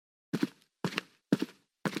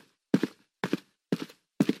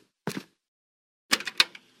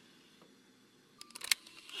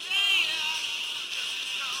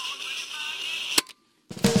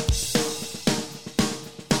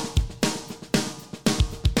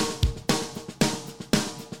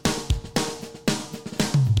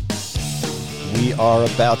we are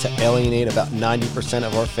about to alienate about 90%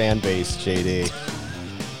 of our fan base, JD.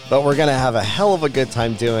 But we're going to have a hell of a good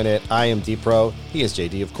time doing it. I am D-Pro. He is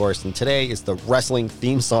JD, of course. And today is the wrestling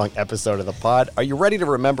theme song episode of the pod. Are you ready to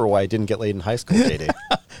remember why I didn't get laid in high school, JD?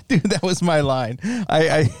 Dude, that was my line.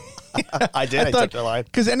 I took your line.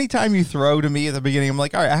 Because anytime you throw to me at the beginning, I'm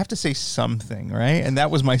like, all right, I have to say something, right? And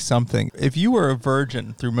that was my something. If you were a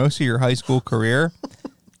virgin through most of your high school career,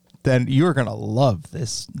 then you're going to love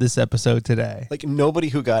this episode today. Like, nobody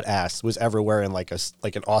who got asked was ever wearing like an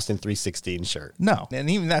Austin 316 shirt. No. And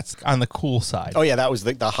even that's on the cool side. Oh, yeah, that was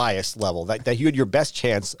the highest level. That you had your best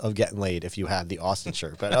chance of getting laid if you had the Austin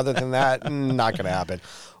shirt. But other than that, not going to happen.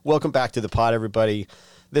 Welcome back to the pod, everybody.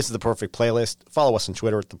 This is The Perfect Playlist. Follow us on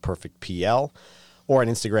Twitter at The Perfect PL or on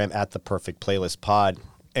Instagram at The Perfect Playlist Pod.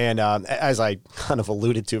 And as I kind of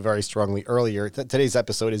alluded to very strongly earlier, today's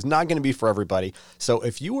episode is not going to be for everybody. So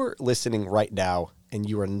if you are listening right now and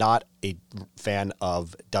you are not a fan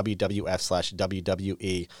of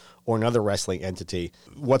WWF/WWE or another wrestling entity,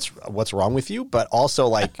 what's wrong with you? But also,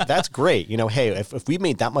 like, that's great. You know, hey, if we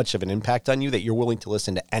made that much of an impact on you that you're willing to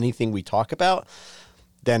listen to anything we talk about,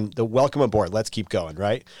 then welcome aboard. Let's keep going,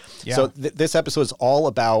 right? Yeah. So this episode is all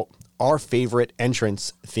about our favorite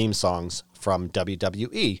entrance theme songs from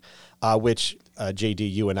WWE, which,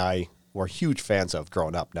 JD, you and I were huge fans of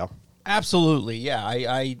growing up, no? Absolutely, yeah.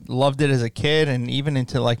 I loved it as a kid and even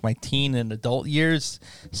into like my teen and adult years.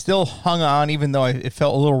 Still hung on, even though it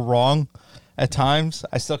felt a little wrong at times.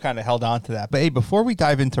 I still kind of held on to that. But hey, before we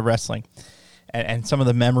dive into wrestling and some of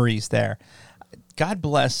the memories there, God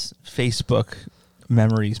bless Facebook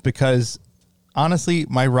memories, because honestly,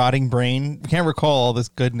 my rotting brain can't recall all this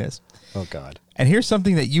goodness. Oh, God. And here's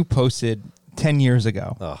something that you posted 10 years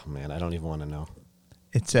ago. Oh, man, I don't even want to know.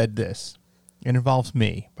 It said this. It involves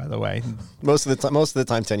me, by the way. Most of the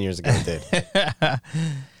time 10 years ago, it did.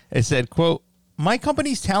 It said, quote, "My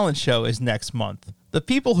company's talent show is next month. The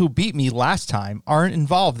people who beat me last time aren't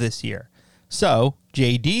involved this year. So,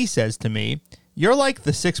 JD says to me, you're like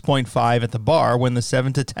the 6.5 at the bar when the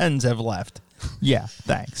 7 to 10s have left. Yeah,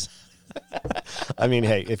 thanks." I mean,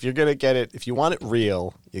 hey, if you're going to get it, if you want it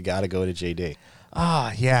real, you got to go to JD.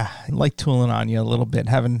 Yeah. I like tooling on you a little bit,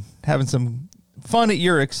 having some fun at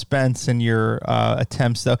your expense and your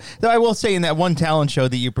attempts, though. Though I will say, in that one talent show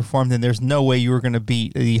that you performed in, there's no way you were going to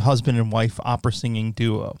beat the husband and wife opera singing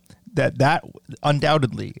duo. That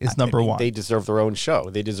undoubtedly is number one. They deserve their own show.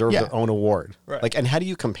 They deserve their own award. Right. Like, and how do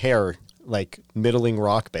you compare like middling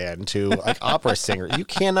rock band to like opera singer? You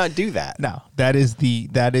cannot do that. No, that is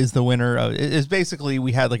the winner of it's basically,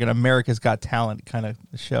 we had like an America's Got Talent kind of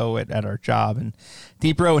show at our job, and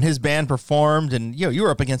D-Pro and his band performed, and you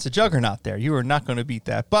were up against a juggernaut there. You were not going to beat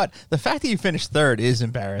that. But the fact that you finished third is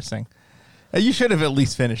embarrassing. You should have at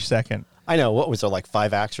least finished second. I know. What was there, like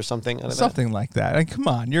 5 acts or something? Something like that. And come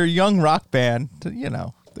on, you're a young rock band,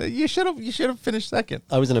 You should have finished second.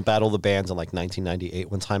 I was in a battle of the bands in like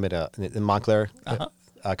 1998 one time in Montclair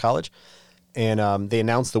College, and they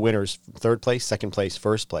announced the winners: third place, second place,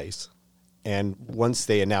 first place. And once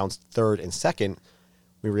they announced third and second,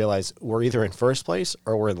 we realized we're either in first place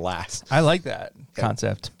or we're in last. I like that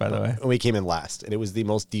concept, by the way. And we came in last, and it was the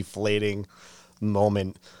most deflating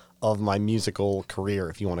moment of my musical career,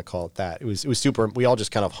 if you want to call it that. It was super. We all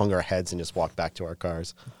just kind of hung our heads and just walked back to our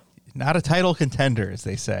cars. Not a title contender, as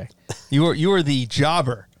they say. You were the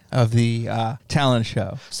jobber of the talent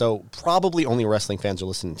show. So probably only wrestling fans are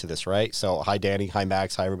listening to this, right? So hi, Danny. Hi,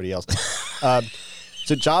 Max. Hi, everybody else.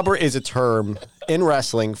 So jobber is a term in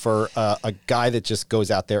wrestling for a guy that just goes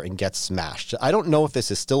out there and gets smashed. I don't know if this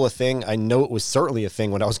is still a thing. I know it was certainly a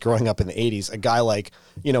thing when I was growing up in the 80s. A guy like,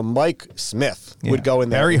 Mike Smith would go in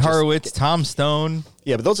there. Barry Horowitz, Tom Stone.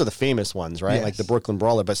 Yeah, but those are the famous ones, right? Yes. Like the Brooklyn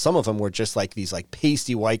Brawler. But some of them were just like these like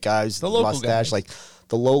pasty white guys, the local mustache, guys. Like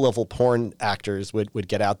the low-level porn actors would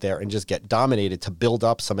get out there and just get dominated to build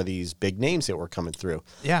up some of these big names that were coming through.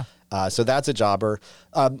 Yeah. So that's a jobber.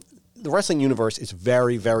 The wrestling universe is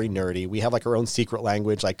very, very nerdy. We have like our own secret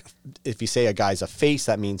language. Like if you say a guy's a face,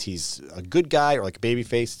 that means he's a good guy, or like a baby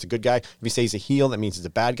face, it's a good guy. If you say he's a heel, that means he's a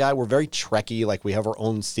bad guy. We're very Trekky. Like we have our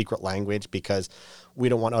own secret language because we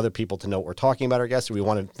don't want other people to know what we're talking about our guests. We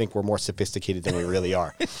want to think we're more sophisticated than we really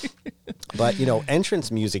are. But, entrance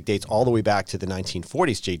music dates all the way back to the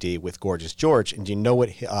 1940s, JD, with Gorgeous George. And do you know what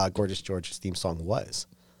Gorgeous George's theme song was?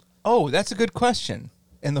 Oh, that's a good question.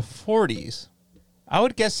 In the 40s. I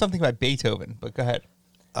would guess something by Beethoven, but go ahead.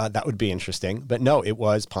 That would be interesting. But no, it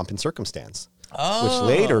was Pomp and Circumstance, which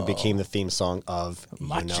later became the theme song of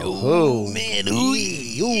Macho Man. Ooh,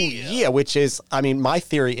 yeah, which is, my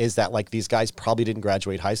theory is that like these guys probably didn't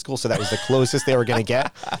graduate high school, so that was the closest they were going to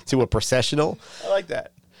get to a processional. I like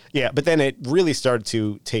that. Yeah, but then it really started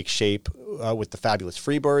to take shape with the Fabulous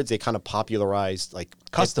Freebirds. They kind of popularized like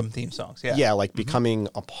Custom theme songs. Yeah. Yeah, like becoming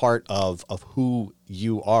a part of who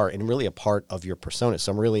you are and really a part of your persona.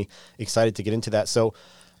 So I'm really excited to get into that. So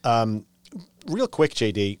real quick,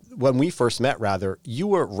 JD, when we first met, rather, you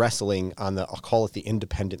were wrestling on I'll call it the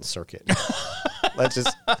independent circuit.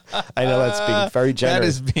 I know that's being very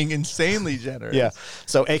generous. That is being insanely generous. Yeah.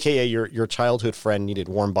 So AKA your childhood friend needed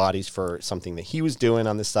warm bodies for something that he was doing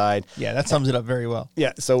on the side. Yeah, that sums it up very well.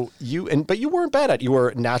 Yeah. So but you weren't bad at it. You were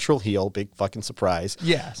a natural heel, big fucking surprise.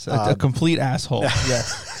 Yes. A complete asshole.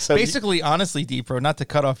 Yes. So basically, honestly, D-Pro, not to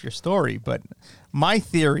cut off your story, but my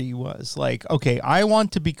theory was like, okay, I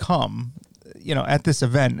want to become, at this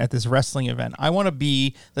event, at this wrestling event, I want to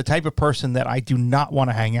be the type of person that I do not want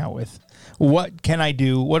to hang out with. What can I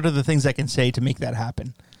do? What are the things I can say to make that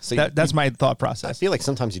happen? So that's my thought process. I feel like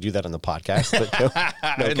sometimes you do that on the podcast. But,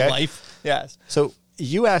 okay. In life, yes. So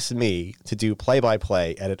you asked me to do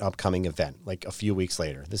play-by-play at an upcoming event, like a few weeks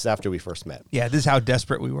later. This is after we first met. Yeah, this is how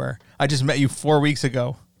desperate we were. I just met you 4 weeks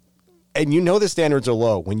ago. And the standards are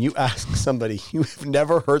low. When you ask somebody you've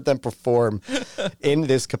never heard them perform in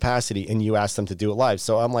this capacity and you ask them to do it live.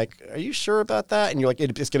 So I'm like, are you sure about that? And you're like,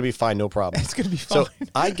 it's going to be fine, no problem. It's going to be fine. So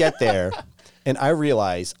I get there and I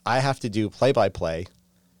realize I have to do play-by-play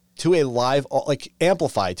to a live, like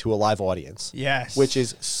amplified to a live audience. Yes. Which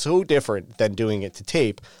is so different than doing it to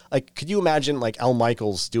tape. Like, could you imagine like Al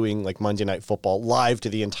Michaels doing like Monday Night Football live to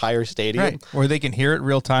the entire stadium? Right. Where they can hear it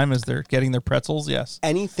real time as they're getting their pretzels. Yes.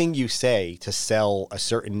 Anything you say to sell a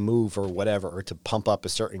certain move or whatever, or to pump up a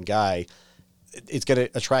certain guy, it's going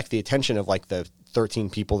to attract the attention of like the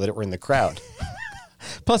 13 people that were in the crowd.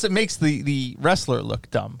 Plus, it makes the wrestler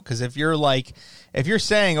look dumb. Because if you're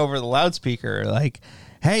saying over the loudspeaker, like,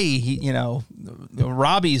 hey,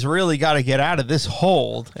 Robbie's really got to get out of this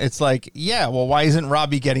hold. It's like, yeah, well, why isn't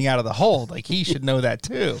Robbie getting out of the hold? Like, he should know that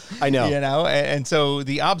too. I know. And so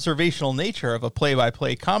the observational nature of a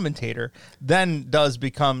play-by-play commentator then does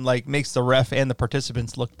become like, makes the ref and the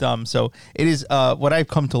participants look dumb. So it is what I've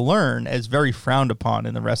come to learn as very frowned upon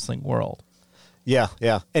in the wrestling world. Yeah,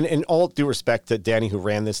 yeah. And in all due respect to Danny, who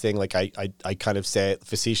ran this thing, like I kind of say it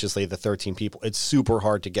facetiously, the 13 people, it's super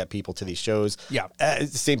hard to get people to these shows. Yeah.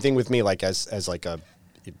 Same thing with me, like as like a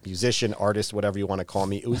musician, artist, whatever you want to call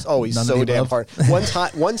me. It was always so damn hard.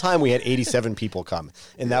 One time we had 87 people come,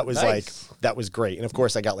 and that was nice. that was great. And of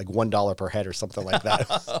course I got like $1 per head or something like that. It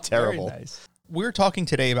was terrible. Very nice. We're talking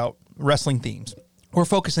today about wrestling themes. We're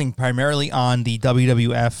focusing primarily on the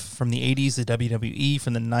WWF from the 80s, the WWE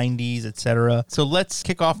from the 90s, etc. So let's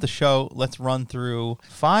kick off the show. Let's run through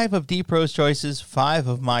 5 of D-Pro's choices, 5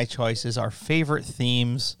 of my choices, our favorite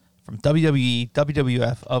themes from WWE,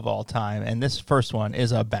 WWF of all time. And this first one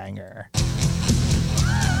is a banger. I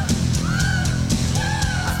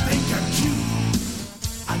think I'm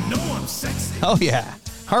cute. I know I'm sexy. Oh, yeah.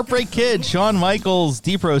 Heartbreak Kid, Shawn Michaels,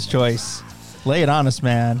 D-Pro's choice. Lay it on us,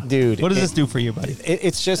 man. Dude. What does this do for you, buddy?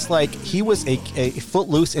 It's just like he was a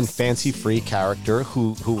footloose and fancy-free character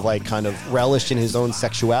who like kind of relished in his own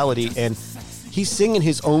sexuality, and he's singing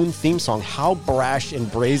his own theme song. How brash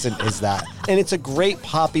and brazen is that? And it's a great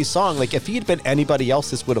poppy song. Like, if he had been anybody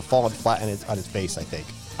else, this would have fallen flat on his face, I think.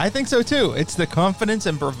 I think so, too. It's the confidence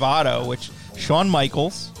and bravado which Shawn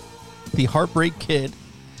Michaels, the Heartbreak Kid,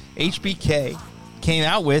 HBK, came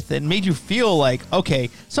out with and made you feel like, okay,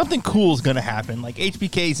 something cool is going to happen. Like,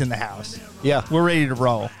 HBK's in the house. Yeah. We're ready to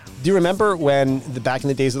roll. Do you remember when, back in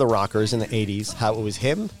the days of the Rockers in the 80s, how it was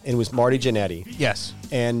him and it was Marty Jannetty? Yes.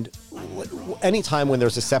 And anytime when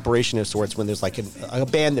there's a separation of sorts, when there's like a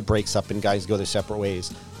band that breaks up and guys go their separate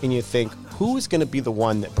ways, and you think, who is going to be the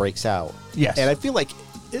one that breaks out? Yes. And I feel like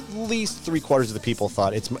at least 3/4 of the people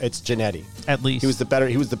thought it's Jannetty. At least. He was the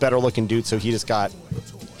better looking dude, so he just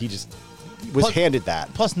was handed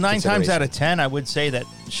that. Plus, 9 times out of 10, I would say that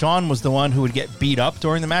Shawn was the one who would get beat up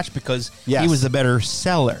during the match because he was the better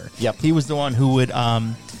seller. Yep. He was the one who would...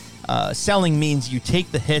 selling means you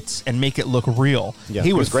take the hits and make it look real. Yeah,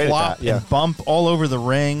 he would was great flop at that. Yeah. and bump all over the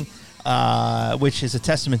ring, which is a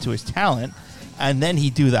testament to his talent. And then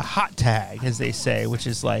he'd do the hot tag, as they say, which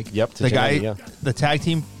is like the guy, the tag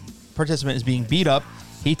team participant is being beat up.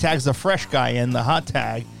 He tags the fresh guy in the hot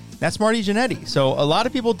tag. That's Marty Jannetty. So a lot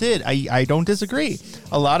of people did. I don't disagree.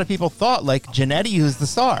 A lot of people thought like Jannetty was the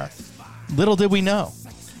star. Little did we know.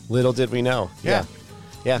 Little did we know. Yeah.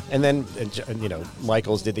 Yeah, and then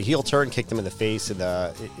Michaels did the heel turn, kicked him in the face at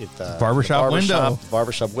the barbershop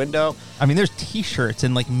window. I mean, there's T-shirts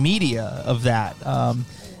and like media of that.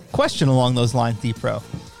 Question along those lines, D-Pro,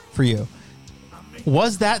 for you: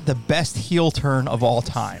 was that the best heel turn of all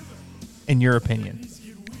time, in your opinion?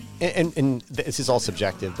 and this is all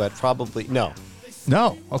subjective, but probably no.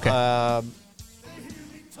 No. Okay.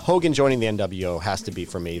 Hogan joining the NWO has to be,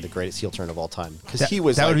 for me, the greatest heel turn of all time. Because he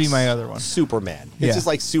was that would like be my other one. Superman. Yeah. It's just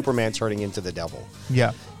like Superman turning into the devil.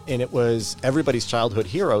 Yeah. And it was everybody's childhood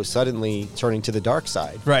hero suddenly turning to the dark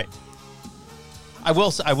side. Right. I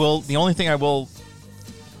will. The only thing I will.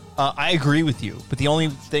 I agree with you, but the only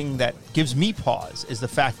thing that gives me pause is the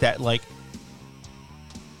fact that, like,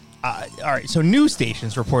 all right. So news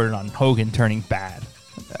stations reported on Hogan turning bad.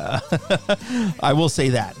 I will say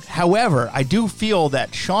that. However, I do feel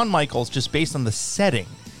that Shawn Michaels, just based on the setting,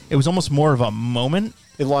 it was almost more of a moment.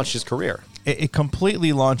 It launched his career. It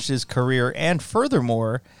completely launched his career, and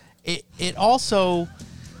furthermore, it also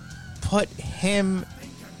put him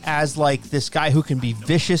as like this guy who can be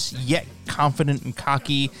vicious yet confident and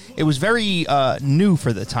cocky. It was very new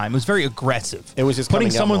for the time. It was very aggressive. It was just putting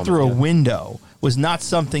coming out someone moment, through yeah. a window was not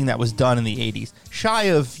something that was done in the 80s. Shy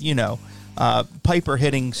of, Piper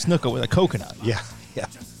hitting Snuka with a coconut. Yeah.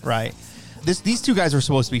 Right? These two guys were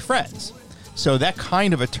supposed to be friends. So that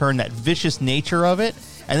kind of a turn, that vicious nature of it,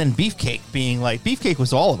 and then Beefcake being like, Beefcake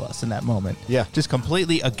was all of us in that moment. Yeah. Just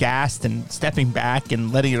completely aghast and stepping back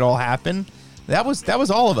and letting it all happen. That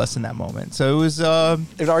was all of us in that moment. So it was...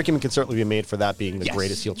 An argument can certainly be made for that being the Yes.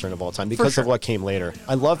 greatest heel turn of all time because sure. of what came later.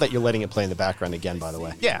 I love that you're letting it play in the background again, by the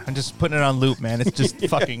way. Yeah, I'm just putting it on loop, man. It's just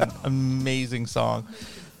fucking amazing song.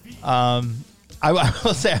 I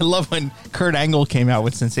will say I love when Kurt Angle came out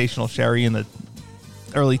with Sensational Sherry in the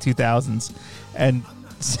early 2000s and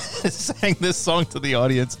sang this song to the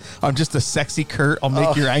audience. I'm just a sexy Kurt. I'll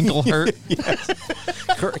make your ankle hurt.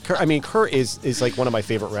 Kurt is like one of my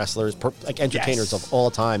favorite wrestlers, like entertainers Yes. of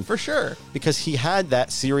all time. For sure. Because he had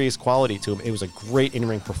that serious quality to him. It was a great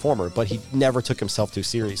in-ring performer, but he never took himself too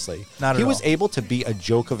seriously. Not at He was all. able to be a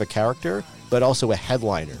joke of a character, but also a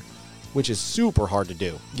headliner, which is super hard to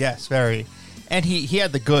do. Yes, very. And he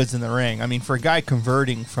had the goods in the ring. I mean, for a guy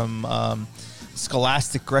converting from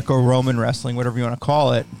scholastic Greco-Roman wrestling, whatever you want to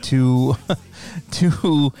call it, to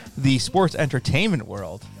the sports entertainment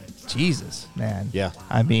world, Jesus, man. Yeah.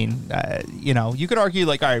 I mean, you could argue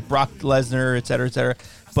like, all right, Brock Lesnar, et cetera,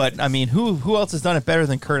 but I mean, who else has done it better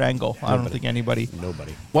than Kurt Angle? I don't think anybody.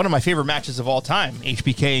 Nobody. One of my favorite matches of all time,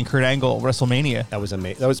 HBK and Kurt Angle, WrestleMania. That was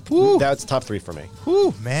amazing. Woo. That's top 3 for me.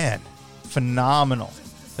 Whew, man. Phenomenal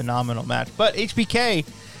match. But HBK,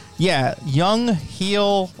 yeah, young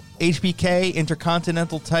heel HBK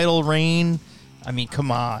Intercontinental title reign. I mean, come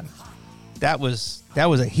on. That was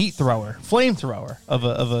a heat thrower, flamethrower of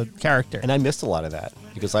a character. And I missed a lot of that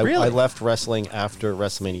because I Really? left wrestling after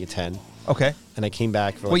WrestleMania 10, Okay. and I came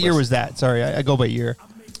back for like What year was that? Sorry, I go by year.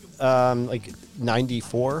 like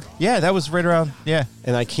 94, Yeah, that was right around. Yeah,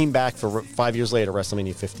 and I came back for 5 years later,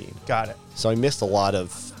 WrestleMania 15. got it. So I missed a lot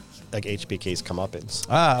of like HBK's comeuppance.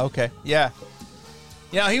 Ah, okay. Yeah.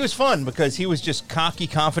 Yeah, he was fun because he was just cocky,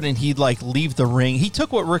 confident. He'd like leave the ring. He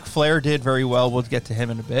took what Ric Flair did very well. We'll get to him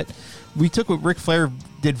in a bit. We took what Ric Flair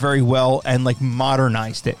did very well and like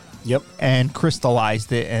modernized it. Yep. And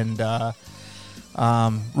crystallized it and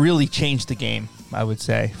really changed the game, I would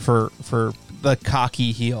say, for the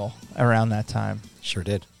cocky heel around that time. Sure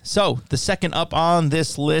did. So the second up on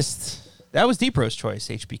this list, that was Deepro's choice,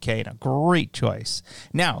 HBK, and a great choice.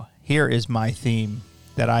 Now, here is my theme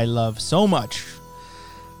that I love so much.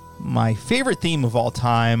 My favorite theme of all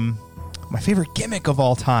time, my favorite gimmick of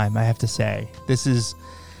all time, I have to say. This is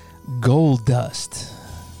Gold Dust.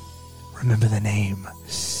 Remember the name.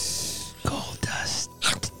 Gold Dust.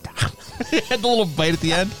 Had the little bite at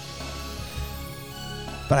the end.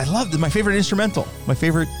 But I loved it. My favorite instrumental. My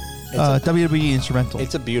favorite WWE instrumental.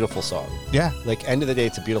 It's a beautiful song. Yeah. Like, end of the day,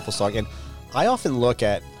 it's a beautiful song. And I often look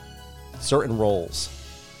at certain roles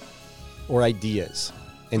or ideas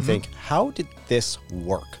and think, how did this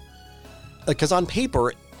work? Because on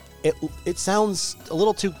paper, it sounds a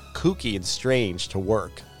little too kooky and strange to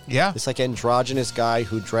work. Yeah. This like androgynous guy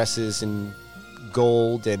who dresses in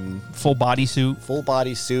gold and Full bodysuit. full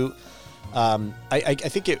body suit. I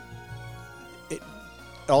think it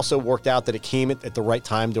also worked out that it came at the right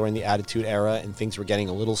time during the Attitude Era and things were getting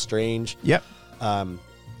a little strange. Yep.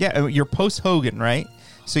 Yeah, you're post Hogan, right?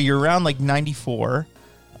 So you're around like 94.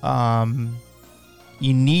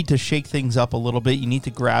 You need to shake things up a little bit. You need to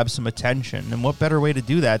grab some attention. And what better way to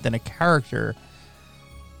do that than a character?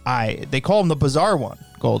 They call him the bizarre one,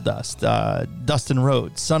 Gold Dust. Dustin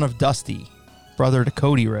Rhodes, son of Dusty, brother to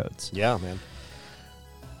Cody Rhodes. Yeah, man.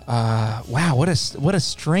 Wow, what a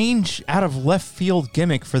strange out of left field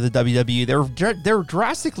gimmick for the WWE. They're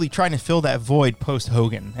drastically trying to fill that void post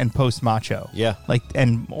Hogan and post Macho. Yeah.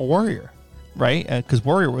 and Warrior. right? Because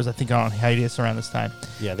Warrior was, I think, on hiatus around this time.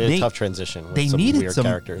 Yeah, they had a tough transition with they some needed weird some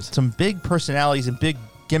characters. some big personalities and big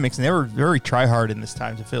gimmicks, and they were very try-hard in this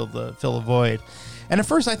time to fill the void. And at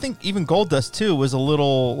first, I think even Goldust, too, was a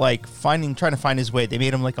little, like, trying to find his way. They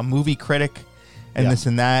made him, like, a movie critic and this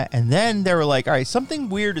and that. And then they were like, all right, something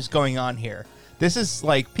weird is going on here. This is,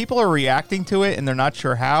 like, people are reacting to it, and they're not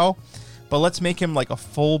sure how. But let's make him, like, a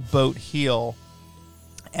full-boat heel.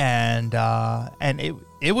 And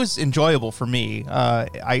it was enjoyable for me.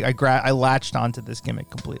 I latched onto this gimmick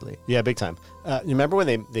completely. Yeah, big time. You remember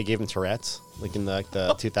when they gave him Tourette's, like in the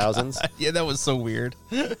 2000s? Yeah, that was so weird.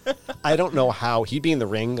 I don't know how he'd be in the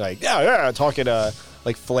ring, like talking to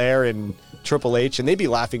like Flair and Triple H, and they'd be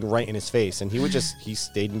laughing right in his face, and he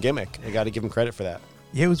stayed in gimmick. I got to give him credit for that.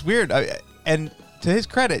 Yeah, it was weird. And to his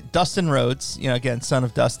credit, Dustin Rhodes, again, son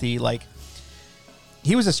of Dusty, like,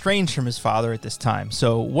 he was estranged from his father at this time.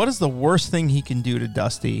 So what is the worst thing he can do to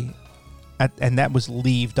Dusty? And that was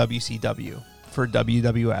leave WCW for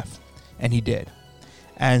WWF. And he did.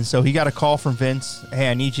 And so he got a call from Vince, hey,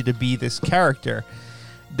 I need you to be this character.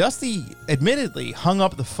 Dusty admittedly hung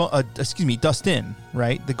up the phone, Dustin,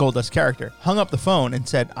 right, the Goldust character, hung up the phone and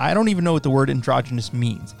said, I don't even know what the word androgynous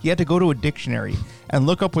means. He had to go to a dictionary and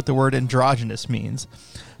look up what the word androgynous means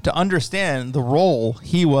to understand the role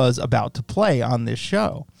he was about to play on this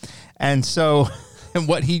show. And so, and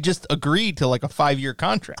what he just agreed to, like a 5-year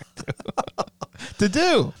contract to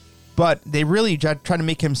do. But they really tried to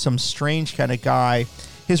make him some strange kind of guy.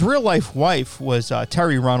 His real life wife was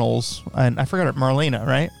Terry Runnels, and I forgot it, Marlena,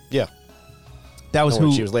 right? Yeah. That was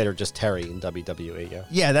who she was later just Terry in WWE, yeah.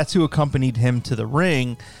 Yeah, that's who accompanied him to the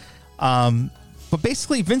ring. But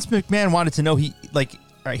basically, Vince McMahon wanted to know,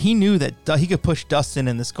 he knew that he could push Dustin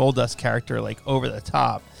and this Goldust character like over the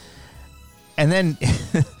top. And then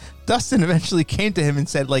Dustin eventually came to him and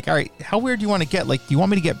said, like, all right, how weird do you want to get? Like, do you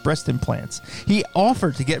want me to get breast implants? He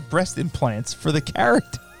offered to get breast implants for the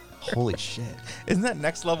character. Holy shit. Isn't that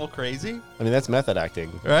next level crazy? I mean, that's method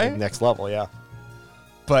acting. Right? Like, next level, yeah.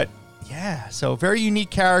 But yeah, so very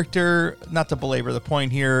unique character. Not to belabor the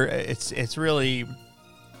point here, it's really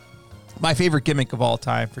my favorite gimmick of all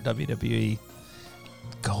time for WWE.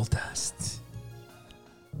 Goldust.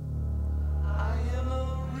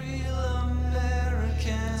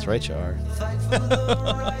 That's right, you are.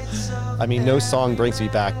 I mean, no song brings me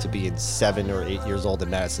back to being 7 or 8 years old in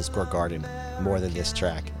Madison Square Garden more than this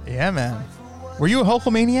track. Yeah, man. Were you a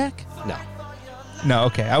Hulkamaniac? No. No,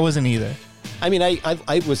 okay. I wasn't either. I mean,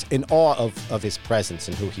 I was in awe of his presence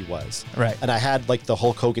and who he was. Right. And I had, like, the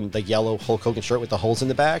Hulk Hogan, the yellow Hulk Hogan shirt with the holes in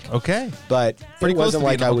the back. Okay. But Pretty it close wasn't to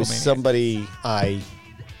like being I a was Hulkamaniac. somebody I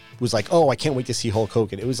was like, oh, I can't wait to see Hulk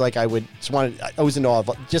Hogan. It was like I was in awe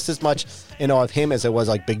of, just as much in awe of him as I was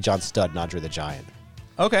like Big John Studd and Andre the Giant.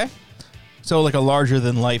 Okay. So like a larger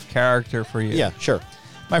than life character for you. Yeah, sure.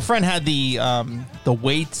 My friend had the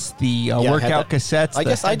weights, Yeah, I had workout that. cassettes. I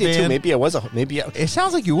guess I did too. headband. Maybe It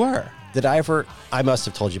sounds like you were. did I ever? I must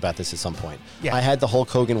have told you about this at some point. Yeah. I had the Hulk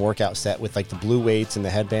Hogan workout set with like the blue weights and the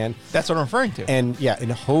headband. That's what I'm referring to. And yeah,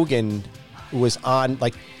 and Hogan was on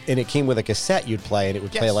like, and it came with a cassette you'd play, and it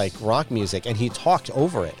would play Yes. like rock music, and he talked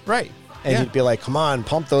over it. right. And Yeah. he'd be like, "Come on,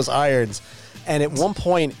 pump those irons." And at one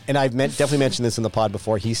point, and I've definitely mentioned this in the pod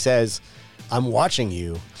before, he says, "I'm watching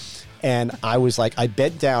you," and I was like, I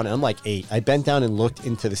bent down, and I'm like 8. I bent down and looked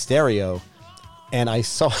into the stereo, and I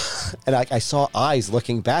saw, I saw eyes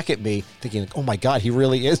looking back at me, thinking, like, "Oh my God, he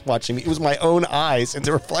really is watching me." It was my own eyes in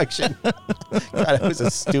the reflection. God, I was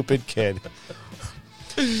a stupid kid.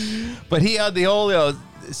 But he had the whole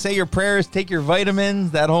say your prayers, take your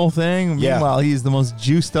vitamins, that whole thing. Yeah. Meanwhile, he's the most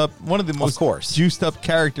juiced up, one of the most course. juiced up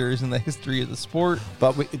characters in the history of the sport.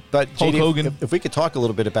 But Hulk JD, Hogan. if we could talk a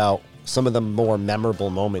little bit about some of the more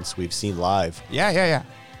memorable moments we've seen live. Yeah.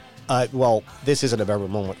 Well, this isn't a memorable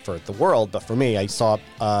moment for the world, but for me, I saw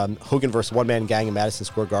Hogan versus One Man Gang in Madison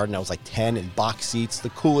Square Garden. I was like 10 in box seats, the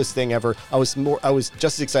coolest thing ever. I was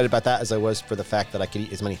just as excited about that as I was for the fact that I could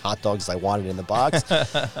eat as many hot dogs as I wanted in the box.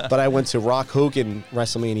 But I went to Rock Hogan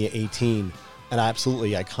WrestleMania 18, an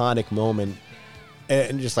absolutely iconic moment,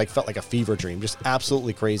 and just like felt like a fever dream, just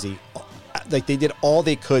absolutely crazy. Like they did all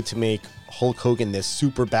they could to make Hulk Hogan this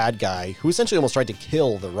super bad guy who essentially almost tried to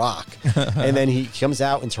kill The Rock. And then he comes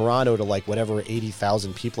out in Toronto to like whatever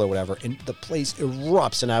 80,000 people or whatever, and the place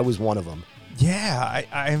erupts, and I was one of them. Yeah,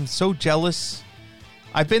 I am so jealous.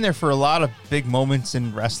 I've been there for a lot of big moments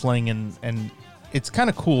in wrestling, and it's kind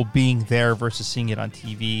of cool being there versus seeing it on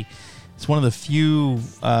TV. It's one of the few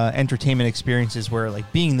entertainment experiences where like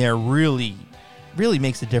being there really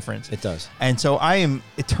makes a difference. It does. And so I am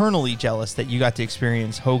eternally jealous that you got to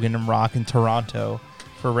experience Hogan and Rock in Toronto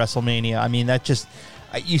for WrestleMania. I mean, that just,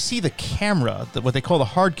 you see the camera, what they call the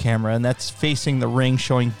hard camera, and that's facing the ring,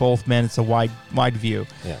 showing both men. It's a wide view.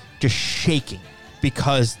 Yeah. Just shaking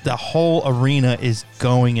because the whole arena is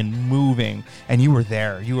going and moving, and you were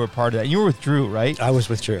there. You were part of that. You were with Drew, right? I was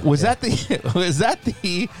with Drew. Was that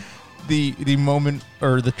the moment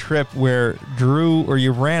or the trip where Drew or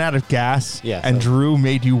you ran out of gas and Drew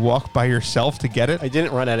made you walk by yourself to get it? I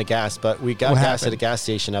didn't run out of gas, but we got gas at a gas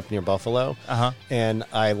station up near Buffalo. And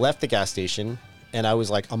I left the gas station and I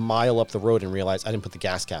was like a mile up the road and realized I didn't put the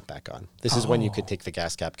gas cap back on. This is when you could take the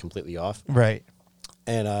gas cap completely off. Right.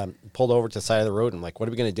 And pulled over to the side of the road. And I'm like, what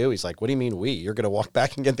are we going to do? He's like, what do you mean we? You're going to walk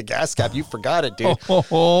back and get the gas cap. You forgot it, dude.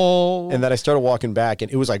 And then I started walking back,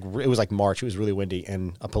 and it was like March. It was really windy,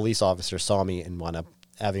 and a police officer saw me and wound up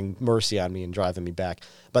having mercy on me and driving me back.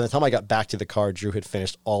 By the time I got back to the car, Drew had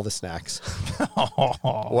finished all the snacks.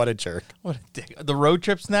 What a jerk. What a dick. The road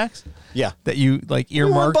trip snacks? Yeah. That you like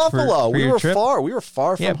earmarked we were in Buffalo. for your trip? We were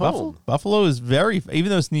far from home. Buffalo is very, even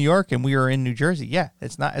though it's New York and we are in New Jersey, yeah,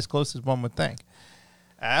 it's not as close as one would think.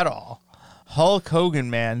 At all. Hulk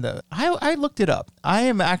Hogan, man. I looked it up. I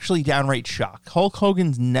am actually downright shocked. Hulk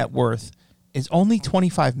Hogan's net worth is only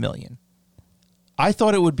 $25 million. I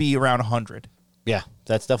thought it would be around 100. Yeah,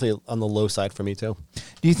 that's definitely on the low side for me too.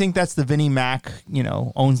 Do you think that's the Vinnie Mac?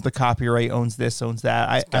 Owns the copyright, owns this, owns that.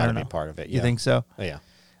 I don't know. Be part of it. Yeah. You think so? Oh, yeah.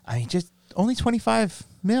 I mean, just only 25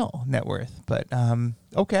 mil net worth, but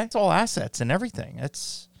okay, it's all assets and everything.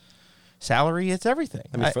 It's salary, it's everything.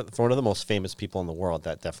 I mean, for one of the most famous people in the world,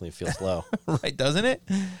 that definitely feels low. Right, doesn't it?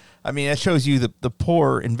 I mean, that shows you the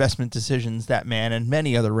poor investment decisions that man and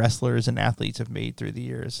many other wrestlers and athletes have made through the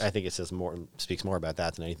years. I think it speaks more about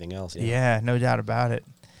that than anything else. Yeah, no doubt about it.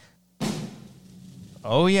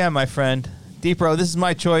 Oh, yeah, my friend. Deepro, this is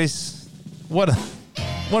my choice. One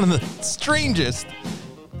of the strangest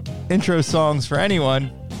intro songs for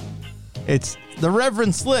anyone. It's the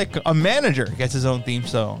Reverend Slick, a manager, gets his own theme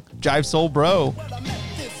song. Jive Soul Bro. Well, I met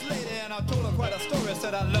this lady and I told her quite a story.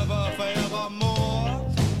 Said I love her forevermore.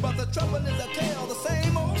 But the trouble is I tell the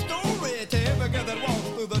same old story to every girl that walks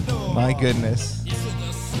through the door. My goodness. You see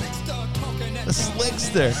the slickster talking at The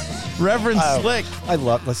Slickster. Reverend Slick. I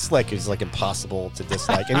love the Slick. He's like impossible to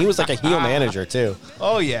dislike, and he was like a heel manager too.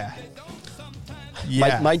 Oh yeah.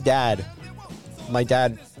 Yeah. My dad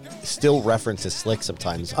still references Slick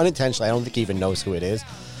sometimes unintentionally. I don't think he even knows who it is,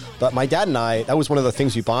 but my dad and I, that was one of the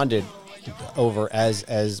things we bonded over as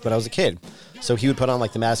when I was a kid. So he would put on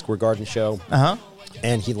like the Madison Square Garden show,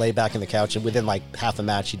 and he'd lay back in the couch, and within like half a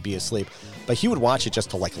match he'd be asleep. But he would watch it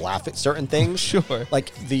just to like laugh at certain things. Sure.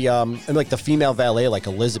 Like the and like the female valet, like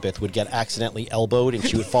Elizabeth, would get accidentally elbowed and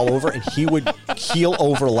she would fall over, and he would keel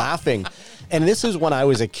over laughing. And this is when I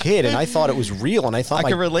was a kid, and I thought it was real, and I thought I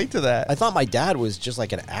can relate to that. I thought my dad was just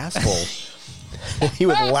like an asshole. He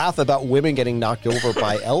would laugh about women getting knocked over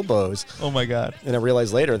by elbows. Oh my God. And I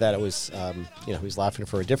realized later that it was, he was laughing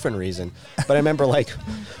for a different reason. But I remember like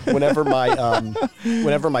whenever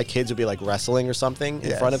my kids would be like wrestling or something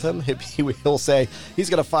in front of him, he'll say, he's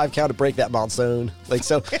got a 5 count to break that monsoon. Like,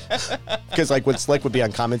 so, because like when Slick would be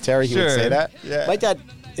on commentary, he would say that. Yeah. My dad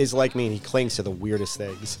is like me, and he clings to the weirdest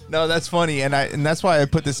things. No, that's funny, and that's why I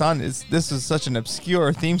put this on. This is such an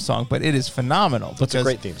obscure theme song, but it is phenomenal. It's a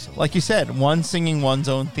great theme song. Like you said, one singing one's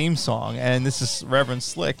own theme song, and this is Reverend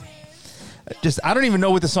Slick. I don't even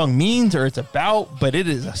know what the song means or it's about, but it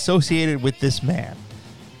is associated with this man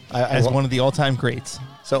as one of the all-time greats.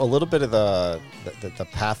 So a little bit of the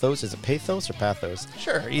pathos. Is it pathos or pathos?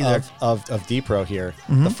 Sure, either. Of Deepro here.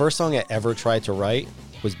 Mm-hmm. The first song I ever tried to write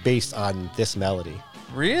was based on this melody.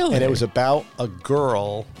 Really? And it was about a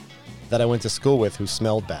girl that I went to school with who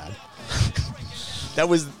smelled bad.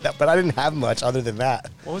 But I didn't have much other than that.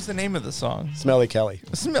 What was the name of the song? Smelly Kelly.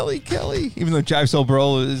 Smelly Kelly. Even though Jive Soul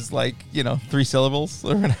Bro is like, 3 syllables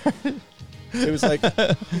or whatever. It was like,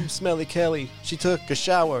 Smelly Kelly, she took a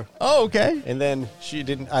shower. Oh, okay. And then she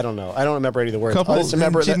didn't, I don't know. I don't remember any of the words. I just She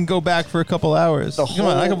remember didn't go back for a couple hours. Come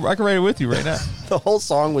on, I can write it with you right now. The whole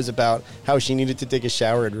song was about how she needed to take a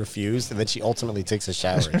shower and refused, and then she ultimately takes a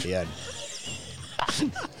shower at the end.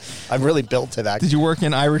 I'm really built to that. Did you work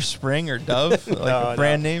in Irish Spring or Dove?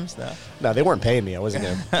 Brand names? No, they weren't paying me. I wasn't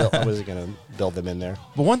gonna build them in there.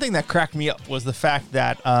 But one thing that cracked me up was the fact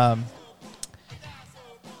that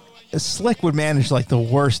Slick would manage like the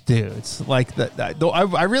worst dudes. Like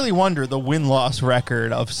I really wonder the win-loss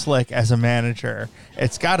record of Slick as a manager.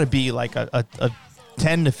 It's got to be like a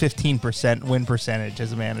 10 to 15% win percentage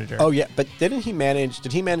as a manager. Oh yeah, but did he manage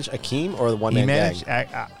Akeem or the one-man gang? He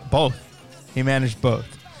managed both. He managed both.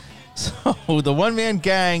 So the one-man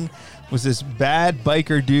gang was this bad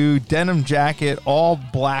biker dude, denim jacket, all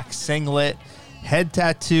black singlet, head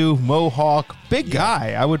tattoo, mohawk, big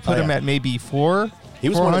guy. I would put him at maybe 4. He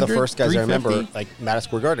was one of the first guys I 350. remember, like Madison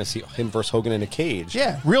Square Garden, to see him versus Hogan in a cage.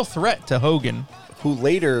 Yeah, real threat to Hogan. Who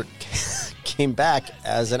later came back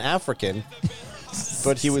as an African,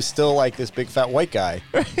 but he was still like this big fat white guy.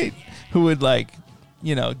 Right. Who would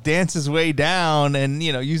dance his way down and,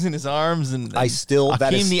 using his arms and that is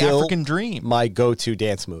Akeem the still African Dream. my go-to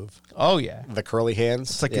dance move. Oh, yeah. The curly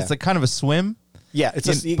hands. It's like kind of a swim. Yeah,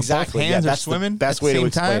 it's exactly. Both hands that's are swimming the best at the way to same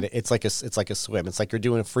explain time? it. It's like a swim. It's like you're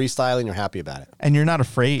doing a freestyle and you're happy about it. And you're not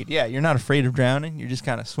afraid. Yeah, you're not afraid of drowning. You're just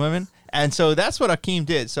kind of swimming. And so that's what Akeem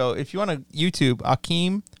did. So if you want to YouTube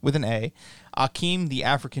Akeem with an A, Akeem the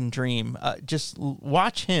African Dream, just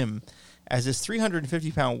watch him as this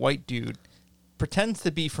 350-pound white dude pretends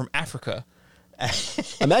to be from Africa.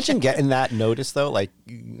 Imagine getting that notice, though, like,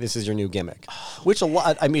 this is your new gimmick. Which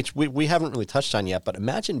we haven't really touched on yet, but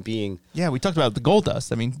imagine being... Yeah, we talked about the gold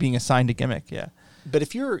dust. I mean, being assigned a gimmick, yeah. But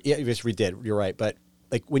if you're... Yeah, yes, we did. You're right. But,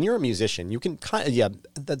 like, when you're a musician, you can kind of... Yeah,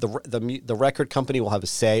 the record company will have a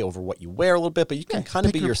say over what you wear a little bit, but you can kind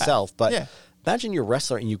of be yourself. But imagine you're a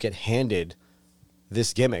wrestler and you get handed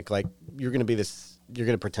this gimmick. Like, you're going to be this... You're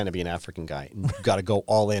going to pretend to be an African guy. And you've got to go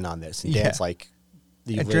all in on this and dance like...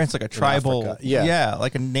 Dance like a tribal,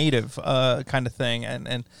 like a native kind of thing,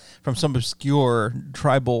 and from some obscure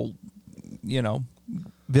tribal,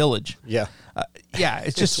 village. Yeah,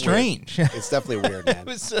 it's just strange. It's definitely weird, man.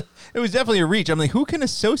 It was definitely a reach. I'm like, who can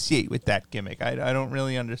associate with that gimmick? I don't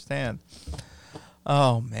really understand.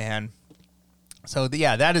 Oh man, so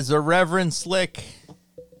that is the Reverend Slick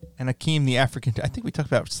and Akeem the African. I think we talked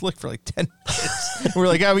about Slick for like 10 minutes. We're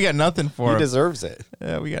like, we got nothing for him. He deserves it.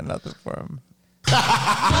 Yeah, we got nothing for him.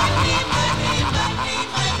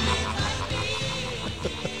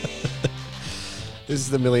 This is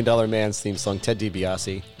the $1 Million Man's theme song, Ted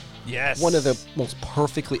DiBiase. Yes. One of the most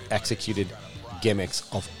perfectly executed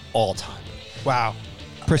gimmicks of all time. Wow.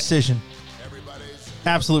 Precision.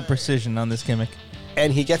 Absolute precision on this gimmick.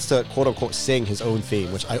 And he gets to, quote unquote, sing his own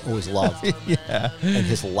theme, which I always loved. Yeah. And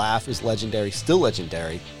his laugh is legendary, still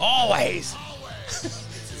legendary. Always.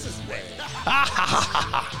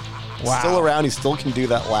 Wow. Still around, he still can do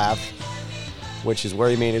that laugh, which is where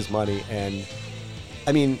he made his money. And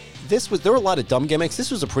I mean, there were a lot of dumb gimmicks. This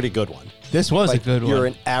was a pretty good one. This was a good one. You're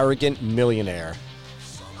an arrogant millionaire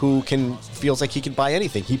who feels like he can buy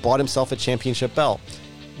anything. He bought himself a championship belt.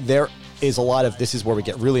 There is a lot of, this is where we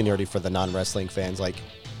get really nerdy for the non-wrestling fans. Like,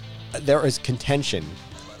 there is contention.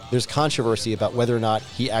 There's controversy about whether or not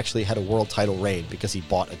he actually had a world title reign because he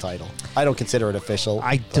bought a title. I don't consider it official.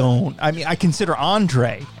 I don't. I mean, I consider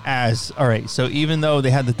Andre as, all right, so even though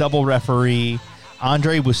they had the double referee,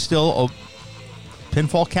 Andre was still,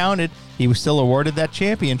 pinfall counted, he was still awarded that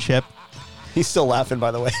championship. He's still laughing,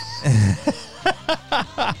 by the way.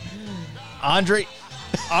 Andre's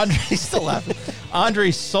still laughing.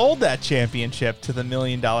 Andre sold that championship to the $1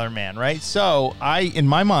 Million Man, right? So in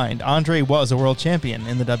my mind, Andre was a world champion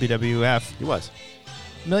in the WWF. He was.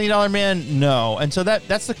 $1 Million Man, no. And so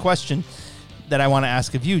that's the question that I want to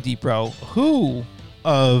ask of you, Deep Bro. Who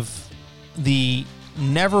of the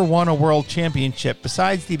never won a world championship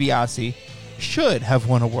besides DiBiase should have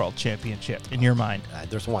won a world championship in your mind?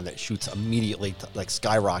 There's one that shoots immediately, like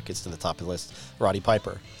skyrockets to the top of the list. Roddy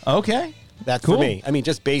Piper. Okay. That's cool. For me. I mean,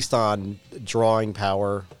 just based on drawing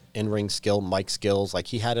power, in-ring skill, mic skills, like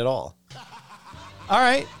he had it all. All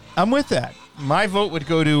right. I'm with that. My vote would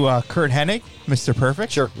go to Kurt Hennig, Mr.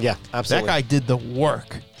 Perfect. Sure. Yeah, absolutely. That guy did the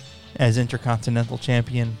work as Intercontinental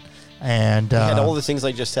Champion. And he had all the things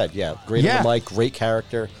I just said. Yeah. Great on the mic, great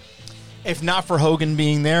character. If not for Hogan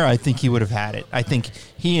being there, I think he would have had it. I think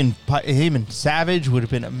him and Savage would have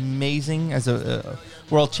been amazing as a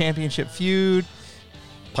world championship feud.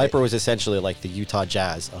 Piper was essentially like the Utah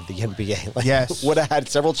Jazz of the NBA. Like, yes. Would have had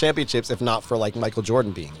several championships if not for like Michael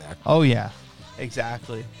Jordan being there. Oh, yeah.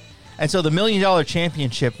 Exactly. And so the $1 Million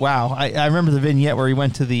Championship, wow. I remember the vignette where he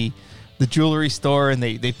went to the jewelry store and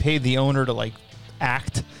they paid the owner to like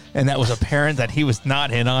act, and that was apparent that he was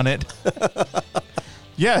not in on it.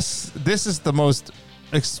 Yes, this is the most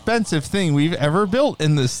expensive thing we've ever built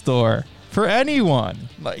in this store for anyone.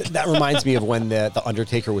 Like that reminds me of when the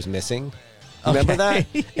Undertaker was missing. Remember that?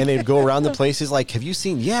 And they'd go around the places like, have you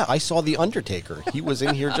seen? Yeah, I saw the Undertaker. He was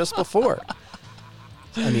in here just before.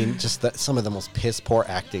 I mean, just some of the most piss poor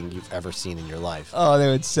acting you've ever seen in your life. Oh, they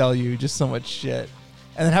would sell you just so much shit.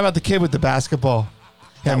 And then how about the kid with the basketball?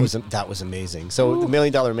 That was amazing. So the $1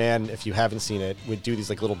 Million Man, if you haven't seen it, would do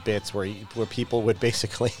these like little bits where people would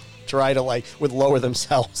basically try to would lower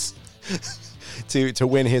themselves to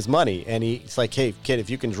win his money. And he's like, hey, kid,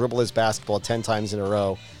 if you can dribble his basketball 10 times in a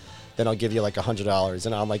row, then I'll give you like $100.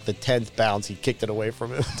 And on like the 10th bounce, he kicked it away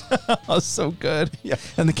from him. Oh, so good. Yeah.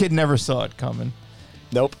 And the kid never saw it coming.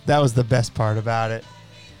 Nope. That was the best part about it.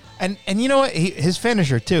 And you know what? His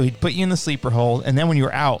finisher, too. He'd put you in the sleeper hold, and then when you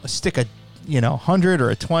were out, stick a 100 or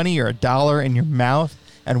a 20 or a dollar in your mouth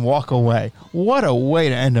and walk away. What a way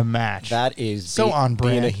to end a match. That is so on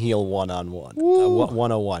brand. Being a heel one-on-one.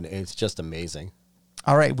 101. It's just amazing.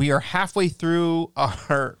 All right, we are halfway through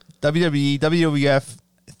our WWE, WWF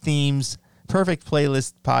Themes Perfect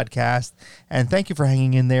Playlist podcast, and thank you for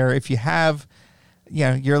hanging in there. If you have,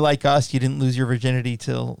 you're like us, you didn't lose your virginity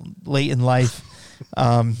till late in life.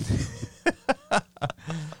 But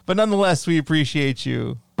nonetheless, we appreciate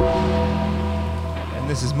you. And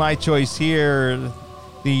this is my choice here.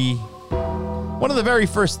 One of the very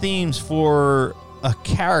first themes for a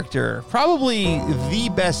character, probably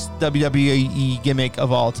the best WWE gimmick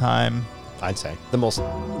of all time. I'd say the most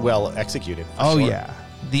well executed. Oh, sure. yeah.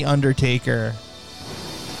 The Undertaker.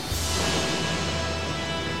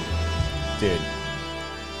 Dude,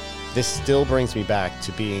 this still brings me back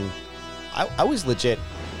to being... I was legit...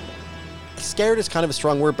 Scared is kind of a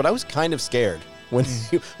strong word, but I was kind of scared when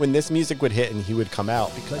when this music would hit and he would come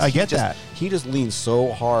out. Because he just leaned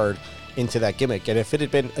so hard into that gimmick. And if it had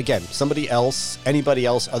been, again, anybody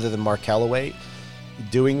else other than Mark Calloway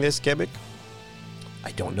doing this gimmick,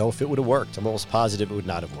 I don't know if it would have worked. I'm almost positive it would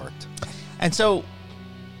not have worked. And so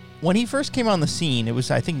when he first came on the scene, it was,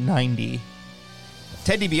 I think, 90.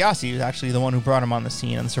 Ted DiBiase was actually the one who brought him on the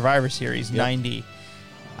scene on the Survivor Series, 90.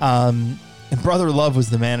 And Brother Love was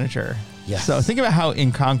the manager. Yes. So think about how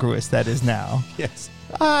incongruous that is now. Yes.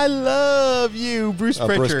 I love you, Bruce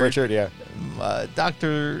Pritchard. Bruce Pritchard, yeah.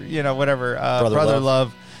 Dr., whatever, Brother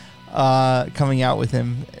Love coming out with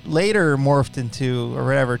him. Later morphed into, or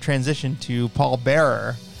whatever, transitioned to Paul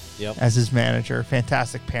Bearer as his manager.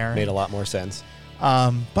 Fantastic pairing. Made a lot more sense.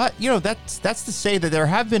 But, that's to say that there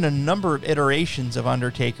have been a number of iterations of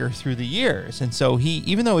Undertaker through the years. And so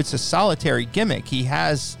even though it's a solitary gimmick, he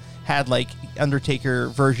has had like Undertaker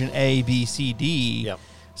version A, B, C, D. Yep.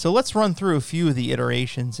 So let's run through a few of the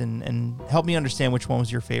iterations and help me understand which one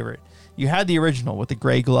was your favorite. You had the original with the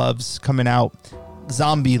gray gloves coming out,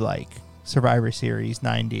 zombie-like, Survivor Series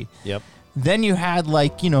 90. Yep. Then you had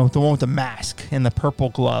the one with the mask and the purple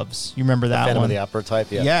gloves. You remember that one? Phantom of the Opera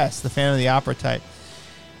type, yeah. Yes, the Phantom of the Opera type.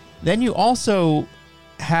 Then you also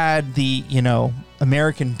had the,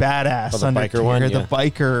 American Badass Undertaker, biker one, the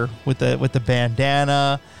biker with the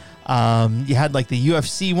bandana. You had like the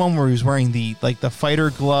UFC one where he was wearing the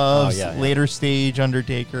fighter gloves, later stage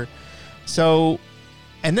Undertaker. So,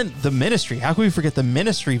 and then the Ministry. How can we forget the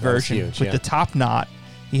Ministry version with the top knot?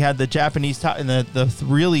 He had the Japanese top and the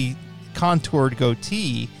really contoured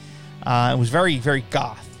goatee. It was very, very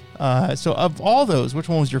goth. So of all those, which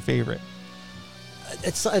one was your favorite?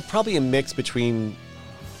 It's probably a mix between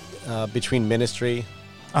Ministry,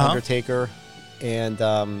 Undertaker,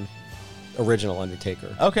 and original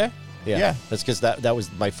Undertaker. Okay. Yeah. That's because that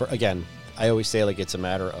was my first. Again, I always say it's a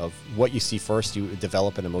matter of what you see first, you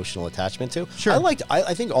develop an emotional attachment to. Sure. I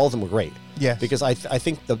think all of them were great. Yeah. Because I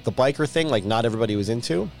think the biker thing, not everybody was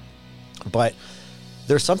into, but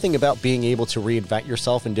there's something about being able to reinvent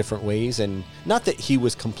yourself in different ways, and not that he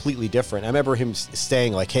was completely different. I remember him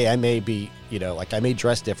saying hey, I may be, I may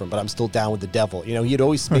dress different, but I'm still down with the devil. He'd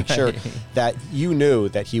always make sure that you knew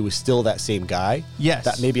that he was still that same guy. Yes.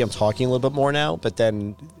 That maybe I'm talking a little bit more now, but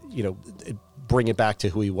then, bring it back to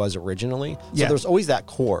who he was originally. So there's always that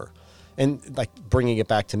core. And bringing it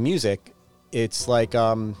back to music, it's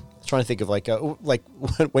trying to think of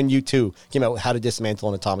when U2 came out with How to Dismantle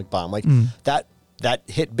an Atomic Bomb, that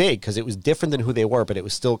hit big because it was different than who they were, but it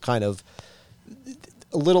was still kind of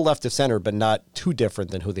a little left of center, but not too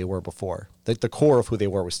different than who they were before. The core of who they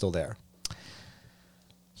were was still there.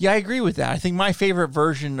 Yeah, I agree with that. I think my favorite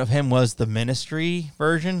version of him was the Ministry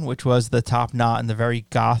version, which was the top knot and the very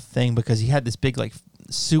goth thing, because he had this big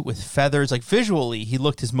suit with feathers. Visually, he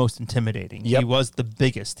looked his most intimidating. Yep. He was the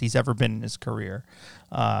biggest he's ever been in his career,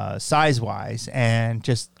 size-wise, and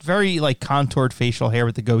just very contoured facial hair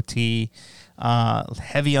with the goatee.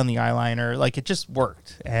 Heavy on the eyeliner, it just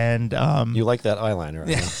worked. And you like that eyeliner?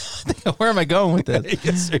 Yeah. Where am I going with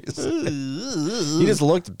this? He just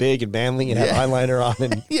looked big and manly and had eyeliner on,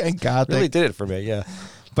 and gothic. Really did it for me. Yeah.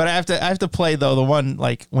 But I have to play though the one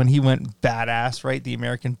when he went badass, right? The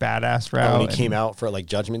American badass route. When he came out for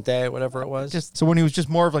Judgment Day or whatever it was. So when he was just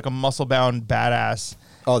more of a muscle bound badass.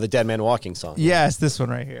 Oh, the Dead Man Walking song. Yes, this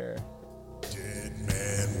one right here. Dead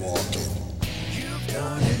Man Walking. You've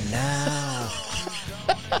done it now.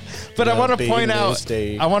 But I want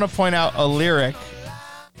to point out a lyric.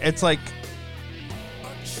 It's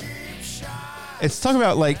It's talking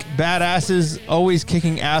about like badasses always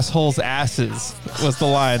kicking assholes' asses was the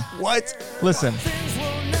line. What? Listen,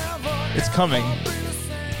 it's coming.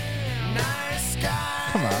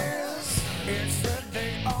 Come on.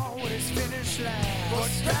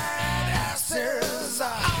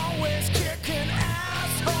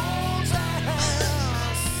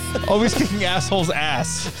 Always kicking assholes'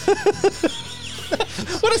 ass.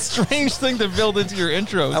 What a strange thing to build into your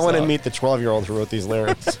intro. I want to meet the 12-year-old who wrote these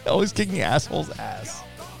lyrics. Always kicking assholes' ass.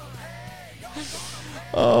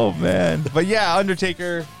 Oh, man. But yeah,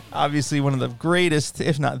 Undertaker, obviously one of the greatest,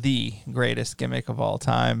 if not the greatest gimmick of all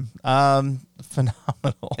time.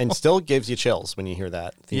 Phenomenal. And still gives you chills when you hear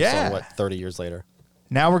that theme Yeah. song, 30 years later.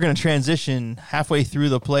 Now we're going to transition halfway through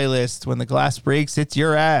the playlist. When the glass breaks, it's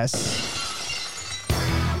your ass.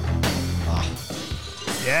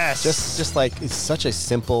 Yes. Just like, it's such a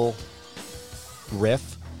simple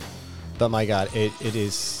riff, but my God, it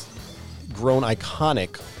is grown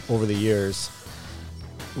iconic over the years.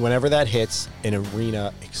 Whenever that hits, an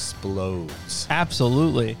arena explodes.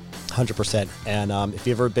 Absolutely. 100%. And if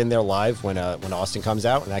you've ever been there live when Austin comes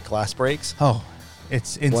out and that glass breaks, Oh,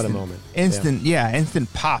 it's instant. What a moment. Instant, yeah,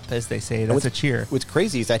 instant pop, as they say. That's a cheer. What's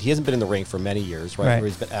crazy is that he hasn't been in the ring for many years, right? Right. Where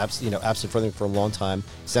he's been absent from the ring for a long time,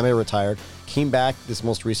 semi-retired, came back this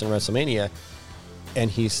most recent WrestleMania, and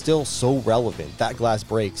he's still so relevant. That glass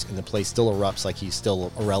breaks, and the place still erupts like he's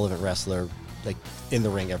still a relevant wrestler, like in the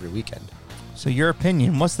ring every weekend. So your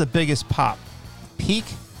opinion, what's the biggest pop? Peak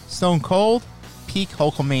Stone Cold, peak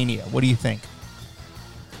Hulkamania. What do you think?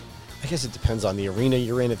 I guess it depends on the arena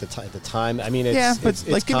you're in at the time. I mean, it's, yeah, but it's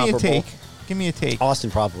like, give comparable. me a take. Give me a take. Austin,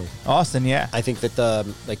 probably. Austin, yeah. I think that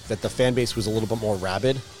the fan base was a little bit more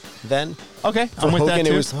rabid then. Okay, For I'm with Hogan,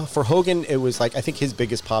 that too. for Hogan, it was like, I think his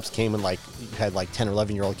biggest pops came when like you had like 10 or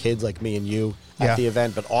 11-year-old kids like me and you at Yeah. the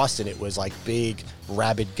event. But Austin, it was like big,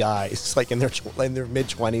 rabid guys, like in their mid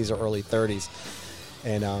 20s or early 30s,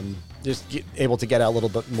 and just able to get out a little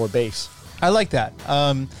bit more bass. I like that.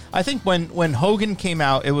 I think when Hogan came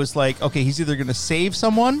out, it was like, okay, he's either going to save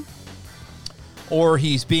someone or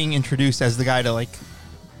he's being introduced as the guy to like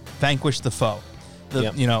vanquish the foe.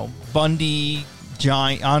 Yep. Bundy,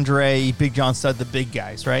 Andre, Big John Studd, the big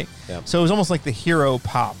guys, right? Yep. So it was almost like the hero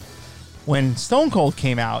pop. When Stone Cold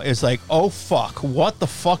came out, it's like, oh fuck, what the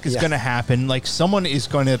fuck is going to happen? Like someone is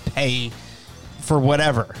going to pay for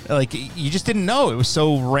whatever. Like you just didn't know. It was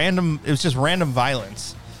so random. It was just random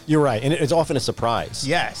violence. You're right, and it's often a surprise.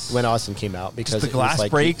 Yes. When Austin came out, because the it glass was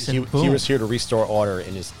like breaks he and boom. he was here to restore order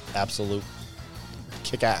in his absolute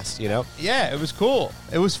kick ass. Yeah, it was cool.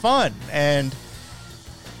 It was fun. And,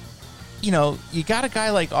 you got a guy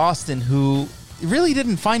like Austin who really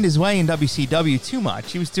didn't find his way in WCW too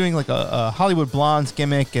much. He was doing like a Hollywood Blondes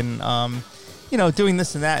gimmick and, doing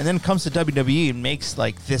this and that. And then comes to WWE and makes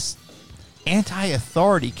like this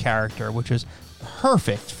anti-authority character, which is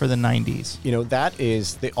perfect for the 90s. That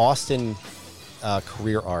is the Austin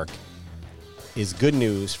career arc is good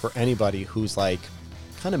news for anybody who's like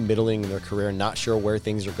kind of middling in their career, not sure where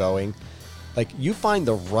things are going. Like, you find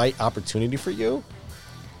the right opportunity for you,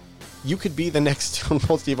 you could be the next Stone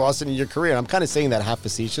Cold Steve Austin in your career. And I'm kind of saying that half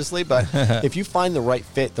facetiously, but if you find the right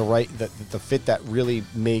fit, the fit that really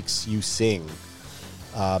makes you sing,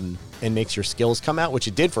 and makes your skills come out, which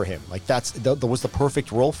it did for him. Like that was the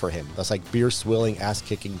perfect role for him. That's like beer swilling, ass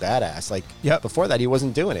kicking badass. Like before that, he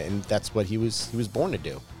wasn't doing it, and that's what he was born to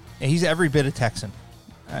do. Yeah, he's every bit a Texan.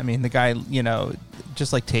 I mean, the guy,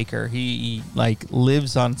 just like Taker, he like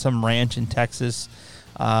lives on some ranch in Texas,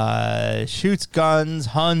 shoots guns,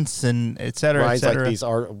 hunts, and et cetera, et cetera. Like these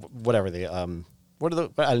are whatever they what are the?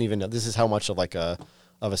 I don't even know. This is how much of like a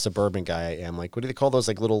suburban guy I am. Like, what do they call those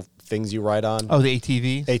like little things you ride on? Oh, the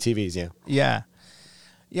ATVs? ATVs, yeah. Yeah.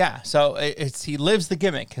 Yeah, so he lives the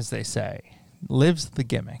gimmick, as they say. Lives the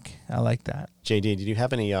gimmick. I like that. JD, did you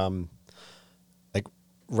have any like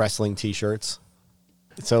wrestling t-shirts?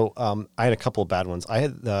 So I had a couple of bad ones. I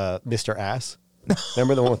had Mr. Ass.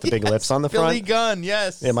 Remember the one with the big lips on the front? Billy Gunn,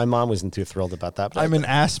 yes. Yeah, my mom wasn't too thrilled about that. But I'm an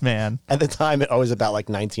ass man. At the time, I was about like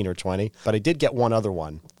 19 or 20. But I did get one other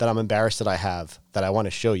one that I'm embarrassed that I have that I want to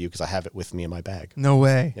show you because I have it with me in my bag. No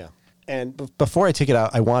way. Yeah. And before I take it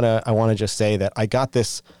out, I wanna just say that I got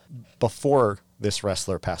this before this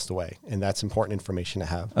wrestler passed away, and that's important information to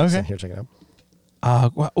have. Okay. So here, check it out.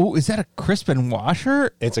 Is that a Chris Benoit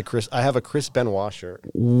shirt? I have a Chris Benoit shirt.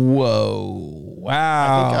 Whoa! Wow!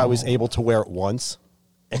 I think I was able to wear it once.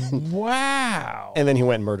 Wow! And then he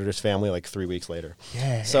went and murdered his family like 3 weeks later.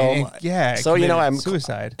 Yeah. So So I'm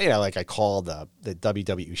suicide. I called the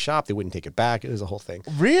WWE shop. They wouldn't take it back. It was a whole thing.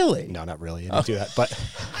 Really? No, not really. I didn't do that.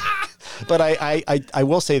 But I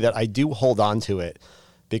will say that I do hold on to it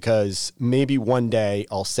because maybe one day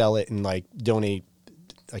I'll sell it and like donate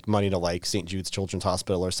like money to like St. Jude's Children's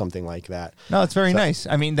Hospital or something like that. No, it's very nice.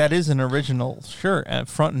 I mean, that is an original shirt,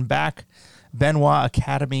 front and back. Benoit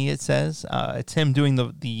Academy, it says. It's him doing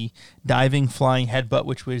the diving flying headbutt,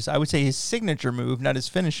 which was, I would say, his signature move, not his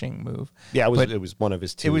finishing move. Yeah, it was one of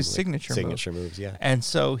his two. It was signature moves. Yeah, and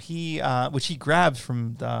so which he grabbed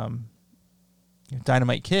from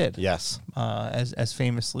Dynamite Kid. Yes, as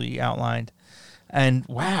famously outlined. And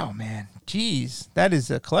wow, man, geez, that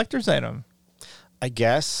is a collector's item. I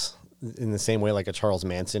guess in the same way like a Charles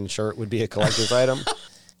Manson shirt would be a collector's item.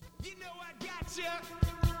 You know I got ya.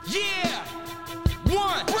 Yeah.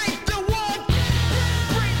 One. Break the one.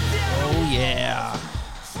 Break the Oh, yeah.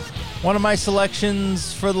 One of my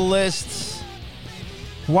selections for the list,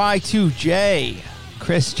 Y2J,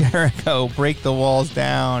 Chris Jericho, Break the Walls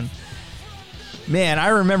Down. Man, I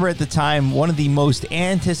remember at the time one of the most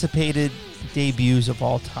anticipated debuts of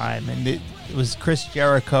all time, and it was Chris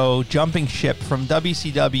Jericho jumping ship from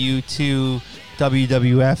WCW to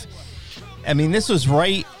WWF. I mean, this was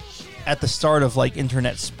right at the start of like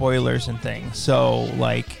internet spoilers and things. So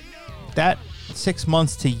like that 6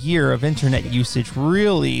 months to year of internet usage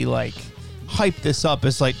really like hyped this up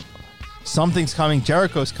as like something's coming,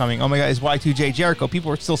 Jericho's coming. Oh my God, it's Y2J Jericho. People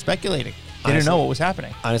were still speculating. They didn't know what was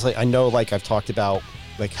happening. Honestly, I know like I've talked about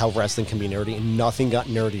like how wrestling can be nerdy, and nothing got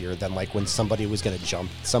nerdier than like when somebody was going to jump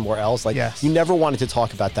somewhere else. Like you never wanted to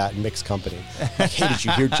talk about that in mixed company. Like, hey, did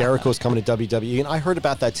you hear Jericho's coming to WWE? And I heard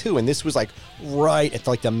about that too. And this was like right at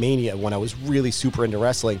like the mania when I was really super into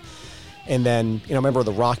wrestling. And then, you know, I remember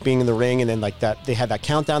The Rock being in the ring, and then like that, they had that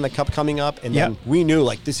countdown that kept coming up, and then we knew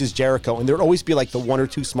like this is Jericho, and there would always be like the one or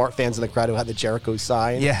two smart fans in the crowd who had the Jericho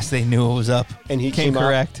sign. Yes, they knew it was up, and he came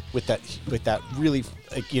correct up with that really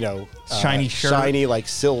like, you know, shiny shirt, shiny like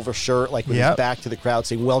silver shirt, like with his back to the crowd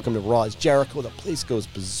saying "Welcome to Raw." It's Jericho. The place goes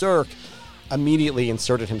berserk. Immediately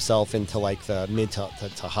inserted himself into like the mid to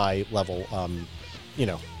high level, you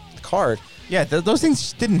know, card. Yeah, those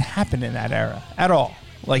things didn't happen in that era at all.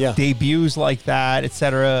 Like debuts like that,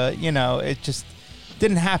 etc. You know, it just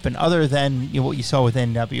didn't happen. Other than what you saw with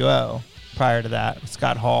NWO prior to that, with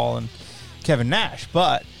Scott Hall and Kevin Nash.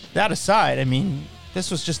 But that aside, I mean,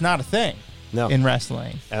 this was just not a thing in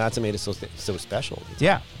wrestling, and that's what made it so special.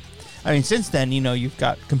 Yeah, I mean, since then, you know, you've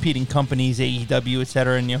got competing companies, AEW,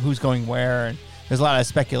 etc., and you know who's going where, and there's a lot of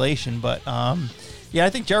speculation. But yeah,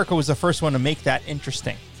 I think Jericho was the first one to make that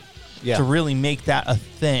interesting. Yeah, to really make that a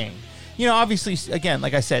thing. You know, obviously, again,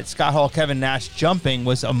 like I said, Scott Hall, Kevin Nash jumping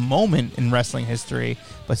was a moment in wrestling history.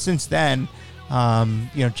 But since then,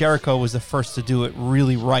 you know, Jericho was the first to do it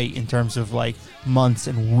really right in terms of like months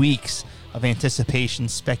and weeks of anticipation,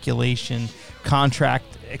 speculation, contract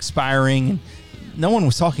expiring. No one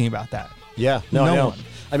was talking about that. Yeah, no one.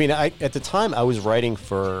 I mean, at the time I was writing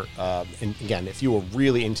for, and again, if you were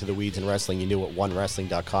really into the weeds in wrestling, you knew what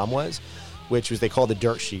OneWrestling.com was, which was they called the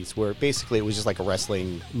dirt sheets, where basically it was just like a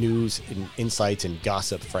wrestling news and insights and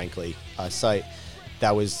gossip, frankly, site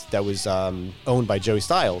that was owned by Joey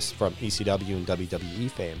Styles from ECW and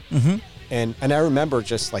WWE fame. Mm-hmm. And I remember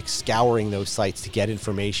just like scouring those sites to get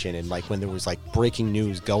information, and like when there was like breaking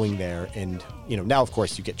news going there, and you know, now of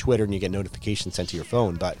course you get Twitter and you get notifications sent to your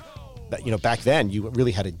phone, but you know, back then you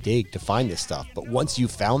really had to dig to find this stuff. But once you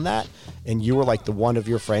found that, and you were like the one of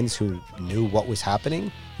your friends who knew what was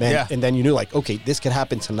happening, man, and then you knew like, okay, this could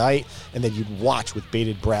happen tonight, and then you'd watch with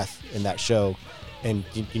bated breath in that show, and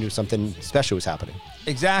you knew something special was happening.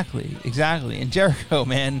 Exactly. And Jericho,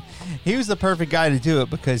 man, he was the perfect guy to do it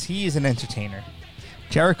because he is an entertainer.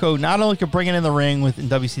 Jericho not only could bring it in the ring in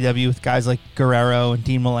WCW with guys like Guerrero and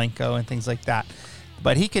Dean Malenko and things like that,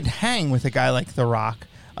 but he could hang with a guy like The Rock,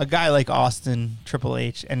 a guy like Austin, Triple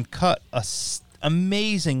H, and cut a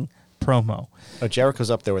amazing promo. Oh, Jericho's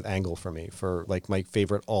up there with Angle for me, for like my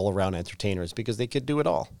favorite all-around entertainers, because they could do it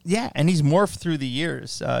all. Yeah, and he's morphed through the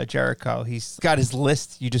years, Jericho. He's got his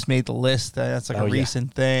list. You just made the list. That's like a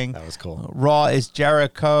recent thing. That was cool. Raw is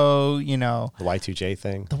Jericho, you know. The Y2J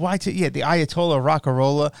thing. The Ayatollah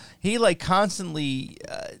Rockarola. He like constantly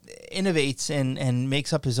innovates and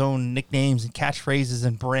makes up his own nicknames and catchphrases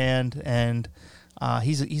and brand, and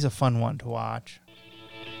he's a fun one to watch.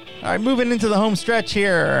 All right, moving into the home stretch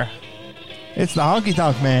here. It's the Honky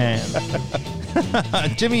Tonk Man.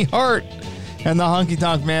 Jimmy Hart and the Honky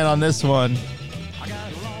Tonk Man on this one. I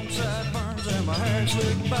got long sideburns and my hair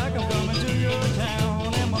slicked back. I'm coming to your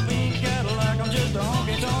town in my pink Cadillac. I'm just a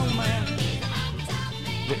honky tonk man.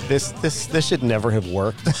 This should never have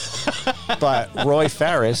worked. But Roy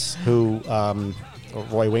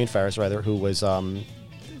Wayne Farris, rather, who was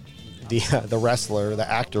the wrestler, the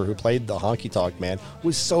actor who played the Honky Tonk Man,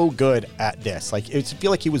 was so good at this. Like, I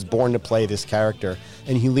feel like he was born to play this character,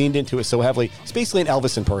 and he leaned into it so heavily. It's basically an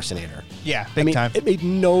Elvis impersonator. Yeah, big time. It made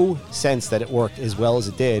no sense that it worked as well as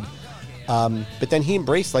it did. But then he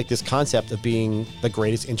embraced like this concept of being the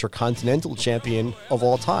greatest intercontinental champion of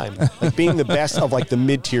all time, like being the best of like the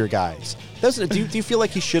mid-tier guys. Do you feel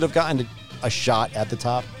like he should have gotten a shot at the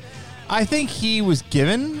top? I think he was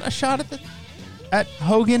given a shot at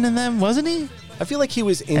Hogan and them, wasn't he? I feel like he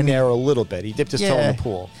was in there a little bit. He dipped his toe in the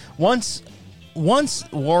pool. Once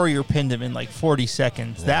Warrior pinned him in like 40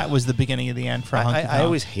 seconds, that was the beginning of the end for Honky Tonk. I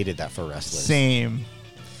always hated that for wrestlers. Same.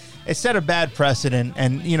 It set a bad precedent,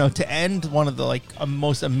 and to end one of the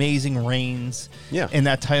most amazing reigns in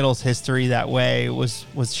that title's history that way was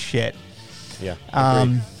shit. Yeah.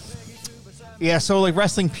 Yeah. So like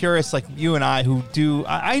wrestling purists like you and I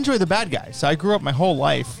I enjoy the bad guys. So I grew up my whole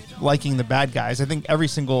life liking the bad guys. I think every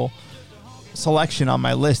single selection on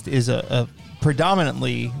my list is a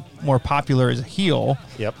predominantly more popular as a heel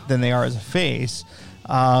than they are as a face.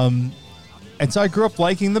 And so I grew up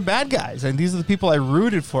liking the bad guys, and these are the people I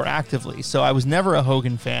rooted for actively. So I was never a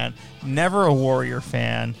Hogan fan, never a Warrior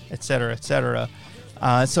fan, et cetera, et cetera.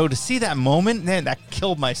 So to see that moment, man, that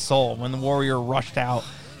killed my soul when the Warrior rushed out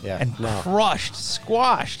and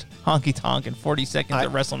squashed Honky Tonk in 40 seconds at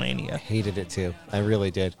WrestleMania. I hated it too. I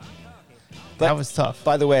really did. But that was tough.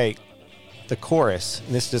 By the way, the chorus,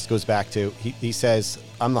 and this just goes back to, he says,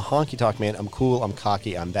 I'm the Honky Tonk Man, I'm cool, I'm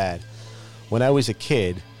cocky, I'm bad. When I was a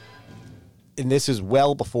kid, and this is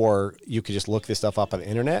well before you could just look this stuff up on the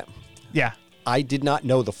internet. Yeah. I did not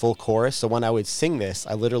know the full chorus, so when I would sing this,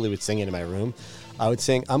 I literally would sing it in my room. I would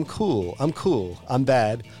sing, I'm cool, I'm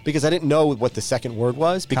bad, because I didn't know what the second word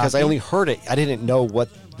was, because I only heard it. I didn't know what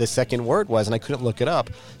the second word was, and I couldn't look it up.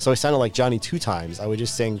 So I sounded like Johnny Two Times. I would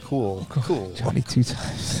just sing cool. Johnny Two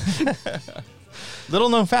Times. Little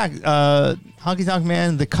known fact, Honky Tonk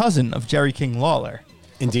Man, the cousin of Jerry King Lawler.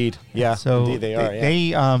 Indeed, yeah. So indeed they are.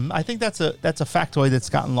 I think that's a factoid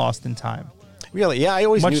that's gotten lost in time. Really? Yeah, I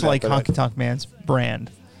always knew that. Much like Honky Tonk Man's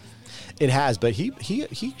brand. It has, but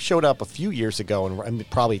he showed up a few years ago, and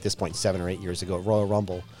probably at this point 7 or 8 years ago at Royal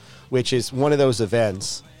Rumble, which is one of those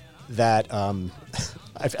events that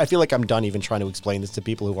I feel like I'm done even trying to explain this to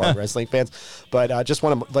people who aren't wrestling fans, but just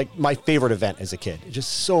one of my favorite event as a kid.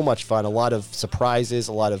 Just so much fun. A lot of surprises.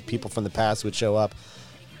 A lot of people from the past would show up.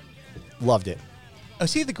 Loved it.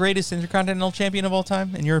 Is he the greatest Intercontinental Champion of all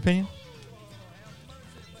time, in your opinion?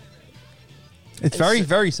 It's very,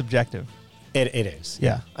 very subjective. It is.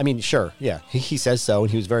 Yeah. I mean, sure. Yeah. He says so,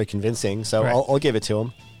 and he was very convincing, so right. I'll give it to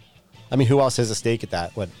him. I mean, who else has a stake at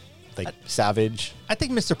that? Savage? I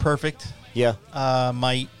think Mr. Perfect. Yeah.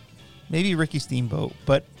 Maybe Ricky Steamboat,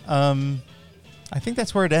 but I think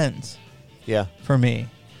that's where it ends. Yeah. For me.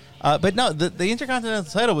 But no, the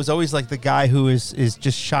Intercontinental title was always like the guy who is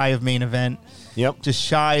just shy of main event. Yep. Just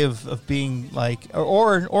shy of being like,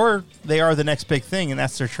 or they are the next big thing, and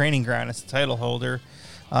that's their training ground as a title holder.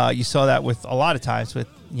 You saw that with a lot of times with,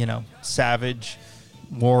 Savage,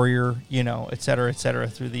 Warrior, et cetera,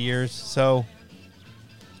 through the years. So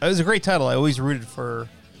it was a great title. I always rooted for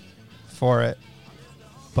it.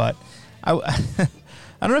 But I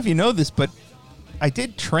don't know if you know this, but I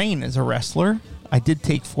did train as a wrestler. I did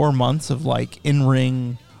take 4 months of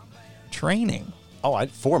in-ring training. Oh,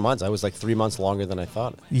 4 months. I was 3 months longer than I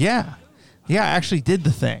thought. Yeah. Yeah, I actually did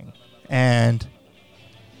the thing. And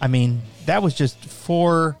I mean, that was just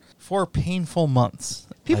four painful months.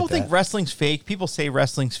 People think wrestling's fake. People say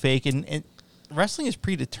wrestling's fake. And wrestling is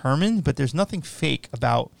predetermined, but there's nothing fake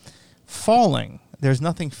about falling. There's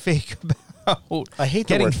nothing fake about I hate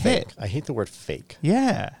getting the word hit. fake. I hate the word fake.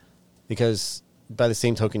 Yeah. Because by the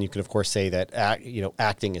same token, you could, of course, say that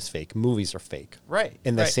acting is fake. Movies are fake. Right.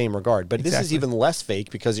 In the same regard. But this is even less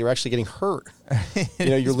fake because you're actually getting hurt.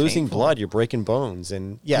 You're losing blood. You're breaking bones.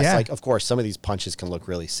 And yes, of course, some of these punches can look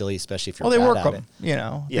really silly, especially if you're bad at it.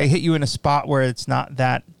 Yeah. They hit you in a spot where it's not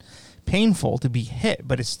that painful to be hit,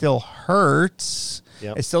 but it still hurts.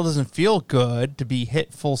 Yep. It still doesn't feel good to be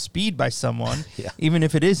hit full speed by someone, even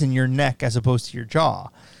if it is in your neck as opposed to your jaw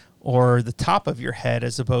or the top of your head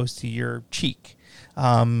as opposed to your cheek.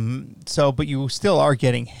 But you still are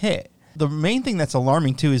getting hit. The main thing that's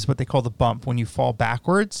alarming too is what they call the bump, when you fall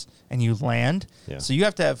backwards and you land. Yeah. So you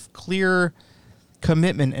have to have clear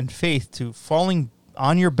commitment and faith to falling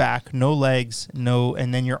on your back, no legs,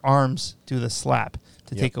 and then your arms do the slap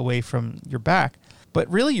to take away from your back. But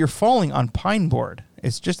really you're falling on pine board.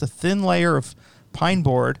 It's just a thin layer of pine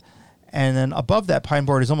board, and then above that pine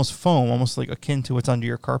board is almost foam, almost like akin to what's under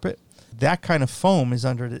your carpet. That kind of foam is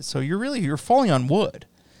under it. So you're falling on wood,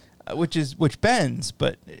 which bends,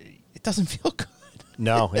 but it doesn't feel good.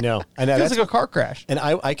 No, I know. And It feels like a car crash. And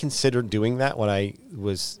I considered doing that when I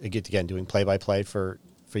was, again, doing play-by-play for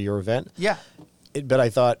your event. Yeah. But I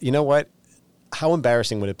thought, you know what? How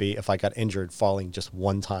embarrassing would it be if I got injured falling just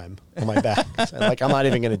one time on my back? So, like, I'm not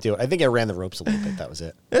even going to do it. I think I ran the ropes a little bit. That was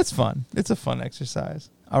it. It's fun. It's a fun exercise.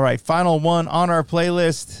 All right, final one on our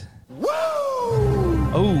playlist. Woo!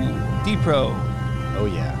 Oh, D-Pro. Oh,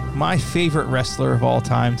 yeah. My favorite wrestler of all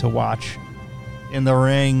time to watch in the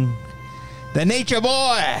ring. The Nature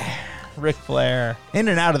Boy, Ric Flair. In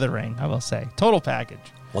and out of the ring, I will say. Total package.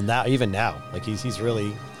 Well, even now, like he's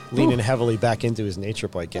really leaning heavily back into his Nature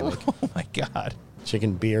Boy gimmick. Oh, my God.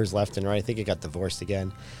 Chicken beers left and right. I think he got divorced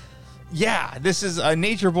again. Yeah, this is a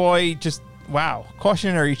Nature Boy, just, wow.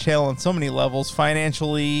 Cautionary tale on so many levels.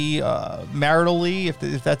 Financially, maritally,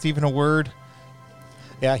 if that's even a word.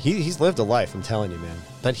 Yeah, he's lived a life, I'm telling you, man.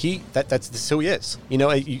 But that's who he is. You know,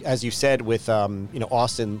 as you said with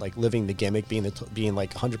Austin, like living the gimmick, being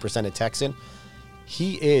like 100% a Texan,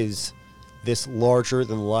 he is this larger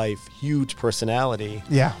than life, huge personality.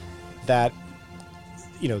 Yeah. That,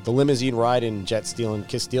 the limousine ride and jet stealing,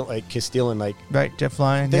 kiss stealing, like right, jet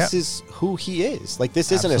flying. This is who he is. Like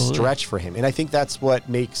this isn't Absolutely. a stretch for him, and I think that's what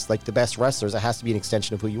makes like the best wrestlers. It has to be an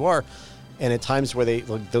extension of who you are. And at times where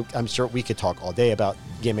I'm sure we could talk all day about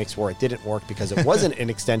gimmicks where it didn't work because it wasn't an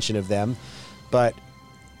extension of them. But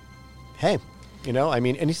hey,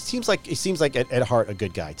 and he seems like at heart a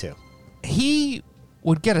good guy too. He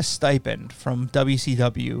would get a stipend from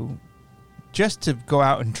WCW just to go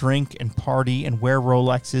out and drink and party and wear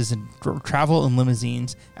Rolexes and travel in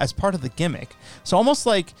limousines as part of the gimmick. So almost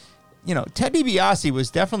like, Ted DiBiase was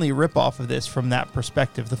definitely a ripoff of this from that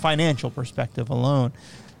perspective, the financial perspective alone.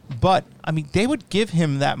 But, they would give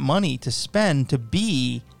him that money to spend to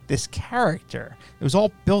be this character. It was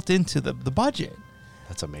all built into the budget.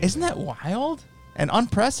 That's amazing. Isn't that wild? And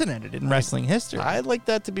unprecedented in wrestling history. I'd like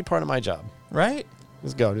that to be part of my job. Right?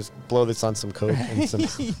 Let's go. Just blow this on some coke and some.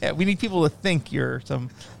 Yeah, we need people to think you're some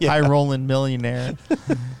high-rolling millionaire.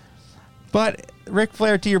 But Ric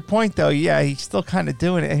Flair, to your point, though, yeah, he's still kind of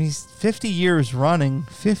doing it. And he's 50 years running,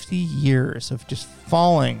 50 years of just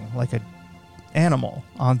falling like a animal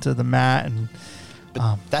onto the mat. And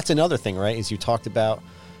But that's another thing, right? Is you talked about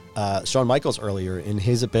Shawn Michaels earlier in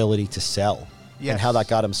his ability to sell and how that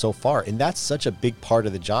got him so far. And that's such a big part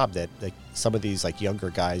of the job that like some of these like younger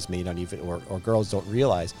guys may not even or girls don't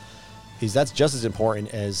realize is that's just as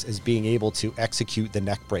important as being able to execute the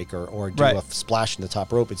neck breaker or do a splash in the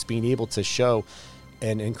top rope. It's being able to show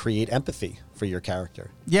and create empathy for your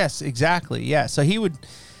character. Yes, exactly. Yeah. So he would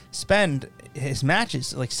spend his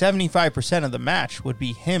matches, like 75% of the match would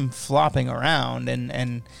be him flopping around,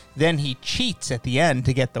 and then he cheats at the end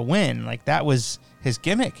to get the win. Like that was his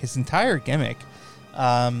gimmick, his entire gimmick,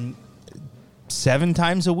 7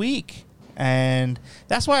 times a week. And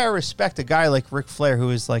that's why I respect a guy like Ric Flair, who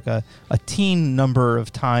is like a teen number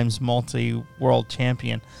of times multi-world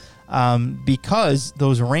champion, because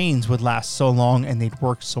those reigns would last so long and they'd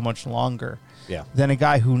work so much longer than a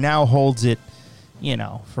guy who now holds it,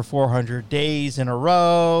 for 400 days in a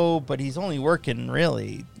row, but he's only working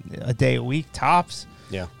really a day a week tops.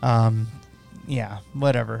 Yeah. Yeah,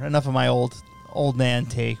 whatever. Enough of my old man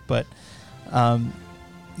take, but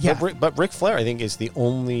yeah. But Ric Flair, I think, is the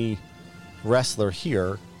only wrestler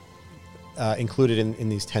here included in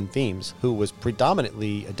these 10 themes who was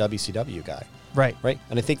predominantly a WCW guy. Right. Right.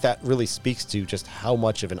 And I think that really speaks to just how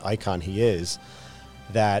much of an icon he is,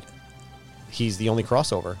 that he's the only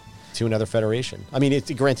crossover to another federation. I mean,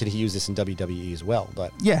 granted he used this in WWE as well,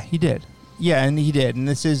 but yeah, he did. Yeah, and he did. And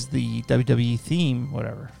this is the WWE theme,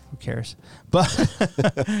 whatever. Who cares? But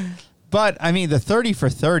but I mean, the 30 for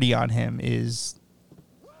 30 on him is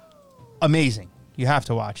amazing. You have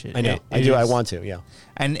to watch it. I know. I do. I want to. Yeah.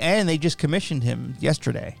 And they just commissioned him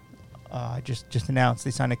yesterday. Just announced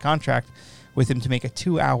they signed a contract with him to make a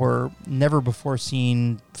 2-hour, never before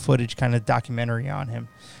seen footage kind of documentary on him.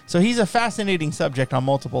 So he's a fascinating subject on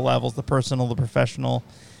multiple levels: the personal, the professional,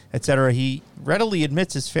 etc. He readily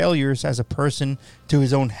admits his failures as a person to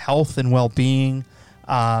his own health and well-being.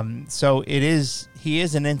 So he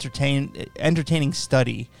is an entertaining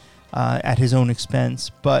study at his own expense.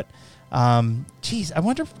 But geez, I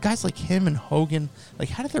wonder if guys like him and Hogan, like,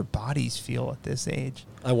 how do their bodies feel at this age?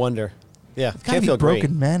 I wonder. Yeah, It's gotta be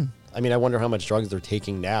broken men. I mean, I wonder how much drugs they're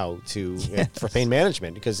taking now for pain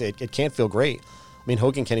management, because it can't feel great. I mean,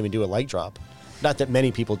 Hogan can't even do a leg drop. Not that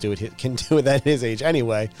many people can do it at his age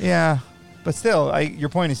anyway. Yeah, but still, your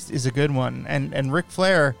point is a good one. And Ric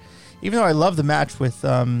Flair, even though I love the match with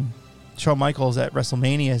Shawn Michaels at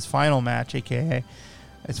WrestleMania, his final match, a.k.a.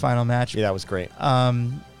 his final match. Yeah, that was great.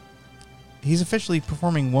 He's officially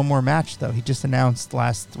performing one more match, though. He just announced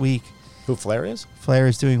last week. Who Flair is? Flair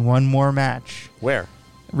is doing one more match. Where?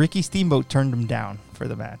 Ricky Steamboat turned him down for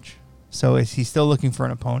the match. So he's still looking for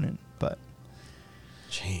an opponent, but...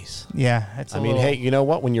 Jeez. Yeah, it's hey, you know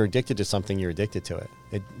what? When you're addicted to something, you're addicted to it.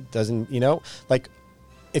 It doesn't, like,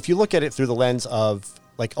 if you look at it through the lens of,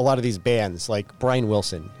 like, a lot of these bands, like Brian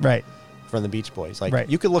Wilson. Right. From the Beach Boys. Like, right.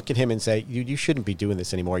 You could look at him and say, you shouldn't be doing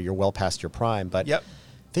this anymore. You're well past your prime. But yep.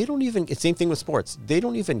 They don't even, it's the same thing with sports. They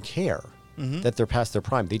don't even care that they're past their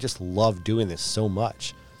prime. They just love doing this so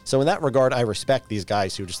much. So in that regard, I respect these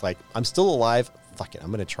guys who are just like, I'm still alive. Fuck it. I'm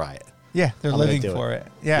going to try it. Yeah, they're living for it.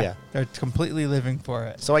 Yeah, they're completely living for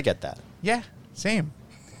it. So I get that. Yeah, same.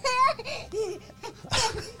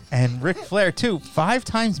 And Ric Flair, too, 5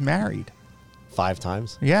 times married. 5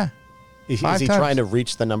 times? Yeah. Is he trying to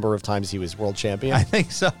reach the number of times he was world champion? I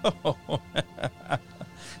think so.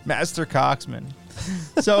 Master Coxman.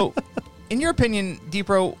 So, in your opinion,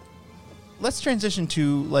 Deepro, let's transition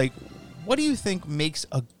to, like, what do you think makes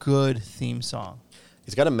a good theme song?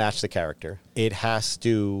 It's got to match the character. It has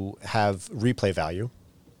to have replay value.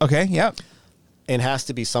 Okay, yep. It has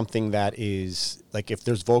to be something that is, like, if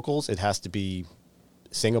there's vocals, it has to be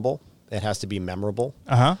singable. It has to be memorable.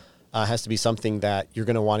 Uh-huh. It has to be something that you're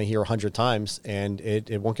going to want to hear 100 times, and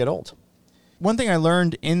it won't get old. One thing I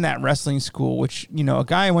learned in that wrestling school, which, a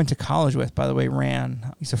guy I went to college with, by the way,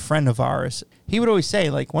 ran. He's a friend of ours. He would always say,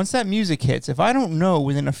 like, once that music hits, if I don't know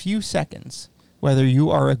within a few seconds whether you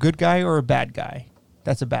are a good guy or a bad guy,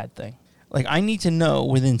 that's a bad thing. Like, I need to know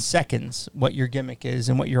within seconds what your gimmick is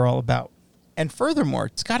and what you're all about. And furthermore,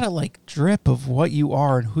 it's got to, like, drip of what you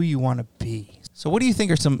are and who you want to be. So what do you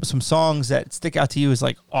think are some songs that stick out to you as,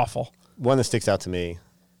 like, awful? One that sticks out to me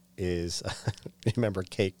is, remember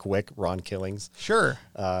Kate Quick, Ron Killings? Sure.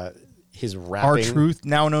 His rapping. R-Truth,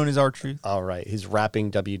 now known as R-Truth. All right. His rapping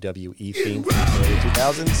WWE theme from the early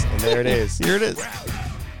 2000s. And there it is. Here it is.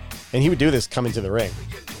 And he would do this coming to the ring.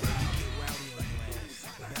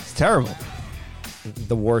 It's terrible.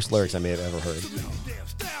 The worst lyrics I may have ever heard.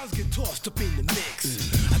 Get tossed up in the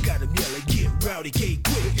mix. I got him yelling, get rowdy, get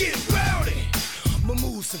quick, get rowdy.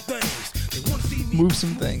 Move some things. They want to see me move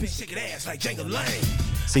some things. Shake ass like Django Lang.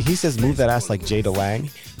 See, he says move that ass like Jada Lang.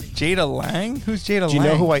 Jada Lang? Who's Jada Lang? Do you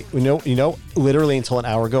know who you know, literally until an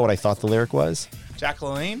hour ago what I thought the lyric was? Jack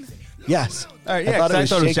LaLanne? Yes. All right, yeah, I thought it was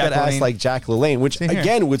shake Jack that ass like Jack LaLanne, which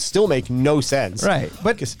again would still make no sense. Right.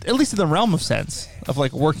 But at least in the realm of sense of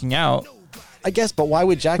like working out. I guess, but why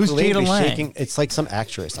would Jack LaLanne be Lang? shaking? It's like some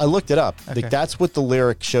actress. I looked it up. Okay. Like that's what the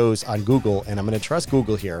lyric shows on Google, and I'm going to trust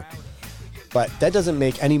Google here. But that doesn't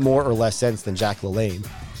make any more or less sense than Jack LaLanne.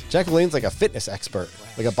 Jack LaLanne's like a fitness expert,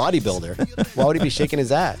 like a bodybuilder. Why would he be shaking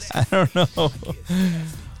his ass? I don't know.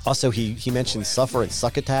 Also, he mentioned suffer and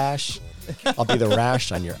succotash. I'll be the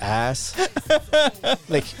rash on your ass.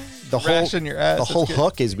 Like the rash on your ass. The whole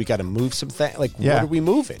hook is we got to move some things. Like what are we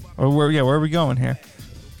moving? Or where are we going here?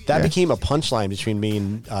 That became a punchline between me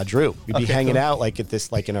and Drew. We'd be hanging out like at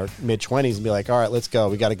this, like in our mid-20s, and be like, "All right, let's go.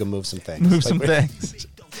 We got to go move some things." Move some things.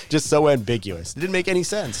 Just so ambiguous. It didn't make any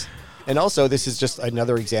sense. And also, this is just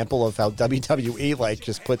another example of how WWE like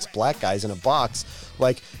just puts black guys in a box.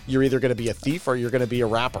 Like you're either going to be a thief or you're going to be a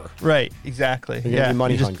rapper. Right. Exactly. You're going to be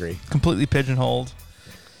money hungry. Completely pigeonholed.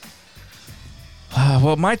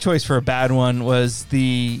 Well, my choice for a bad one was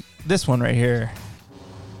this one right here.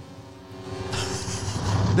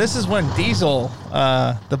 This is when Diesel,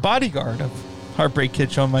 the bodyguard of Heartbreak Kid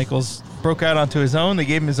Shawn Michaels, broke out onto his own. They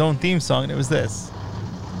gave him his own theme song, and it was this.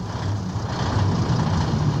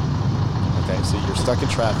 Okay, so you're stuck in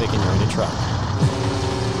traffic and you're in a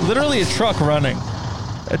truck. Literally a truck running.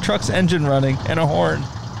 A truck's engine running and a horn.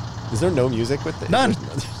 Is there no music with it? None.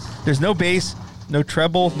 There's no bass, no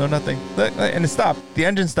treble, no nothing. And it stopped. The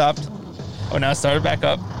engine stopped. Oh, now it started back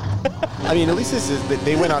up. I mean, at least this is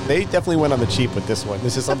they went on. They definitely went on the cheap with this one.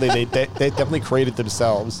 This is something they definitely created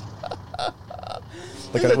themselves,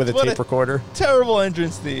 like with a tape recorder. Terrible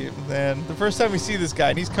entrance theme, man. The first time we see this guy,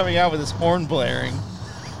 and he's coming out with his horn blaring.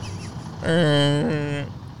 I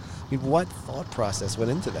mean, what thought process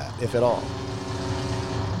went into that, if at all?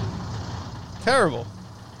 Terrible.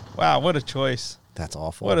 Wow, what a choice. That's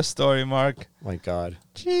awful. What a story, Mark. My God.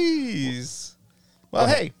 Jeez. Well,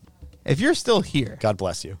 hey, if you're still here, God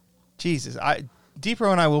bless you. Jesus,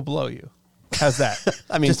 Deepro and I will blow you. How's that?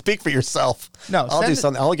 I mean, just speak for yourself. No, I'll do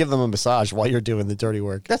something. I'll give them a massage while you're doing the dirty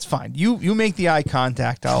work. That's fine. You make the eye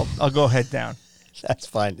contact. I'll go head down. That's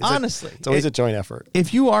fine. Honestly, it's always a joint effort.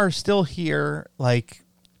 If you are still here, like,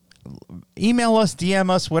 email us, DM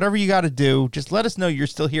us, whatever you got to do. Just let us know you're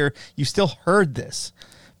still here. You still heard this,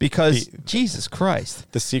 because Jesus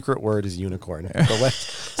Christ. The secret word is unicorn.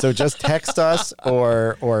 So just text us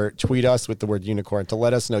or tweet us with the word unicorn to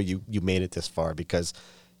let us know you made it this far, because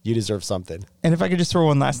you deserve something. And if I could just throw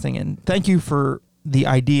one last thing in. Thank you for the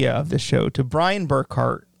idea of this show to Brian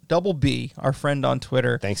Burkhart, Double B, our friend on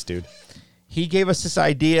Twitter. Thanks, dude. He gave us this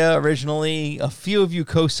idea originally. A few of you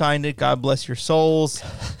co-signed it. God bless your souls.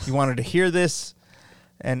 You wanted to hear this.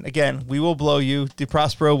 And again, we will blow you.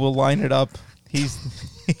 DeProspero will line it up. He's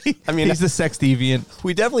the sex deviant.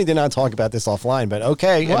 We definitely did not talk about this offline, but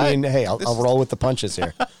okay. What? I mean, hey, I'll roll with the punches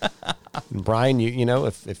here. And Brian, you know,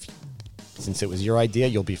 if since it was your idea,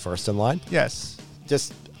 you'll be first in line. Yes.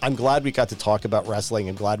 I'm glad we got to talk about wrestling.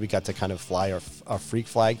 I'm glad we got to kind of fly our freak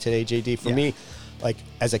flag today, JD. For me, like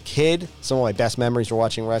as a kid, some of my best memories were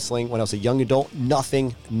watching wrestling. When I was a young adult,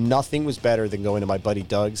 nothing was better than going to my buddy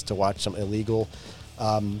Doug's to watch some illegal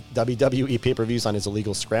WWE pay-per-views on his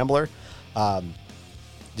illegal scrambler.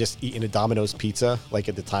 Just eating a Domino's pizza, like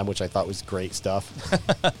at the time, which I thought was great stuff.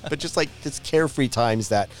 But just carefree times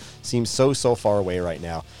that seem so far away right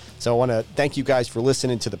now. So I want to thank you guys for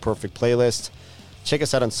listening to The Perfect Playlist. Check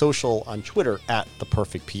us out on social, on Twitter at The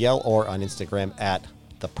Perfect PL, or on Instagram at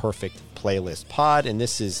The Perfect Playlist Pod. And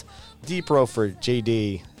this is D-Pro for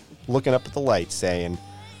JD, looking up at the lights saying,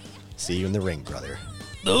 see you in the ring, brother.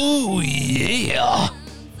 Oh, yeah.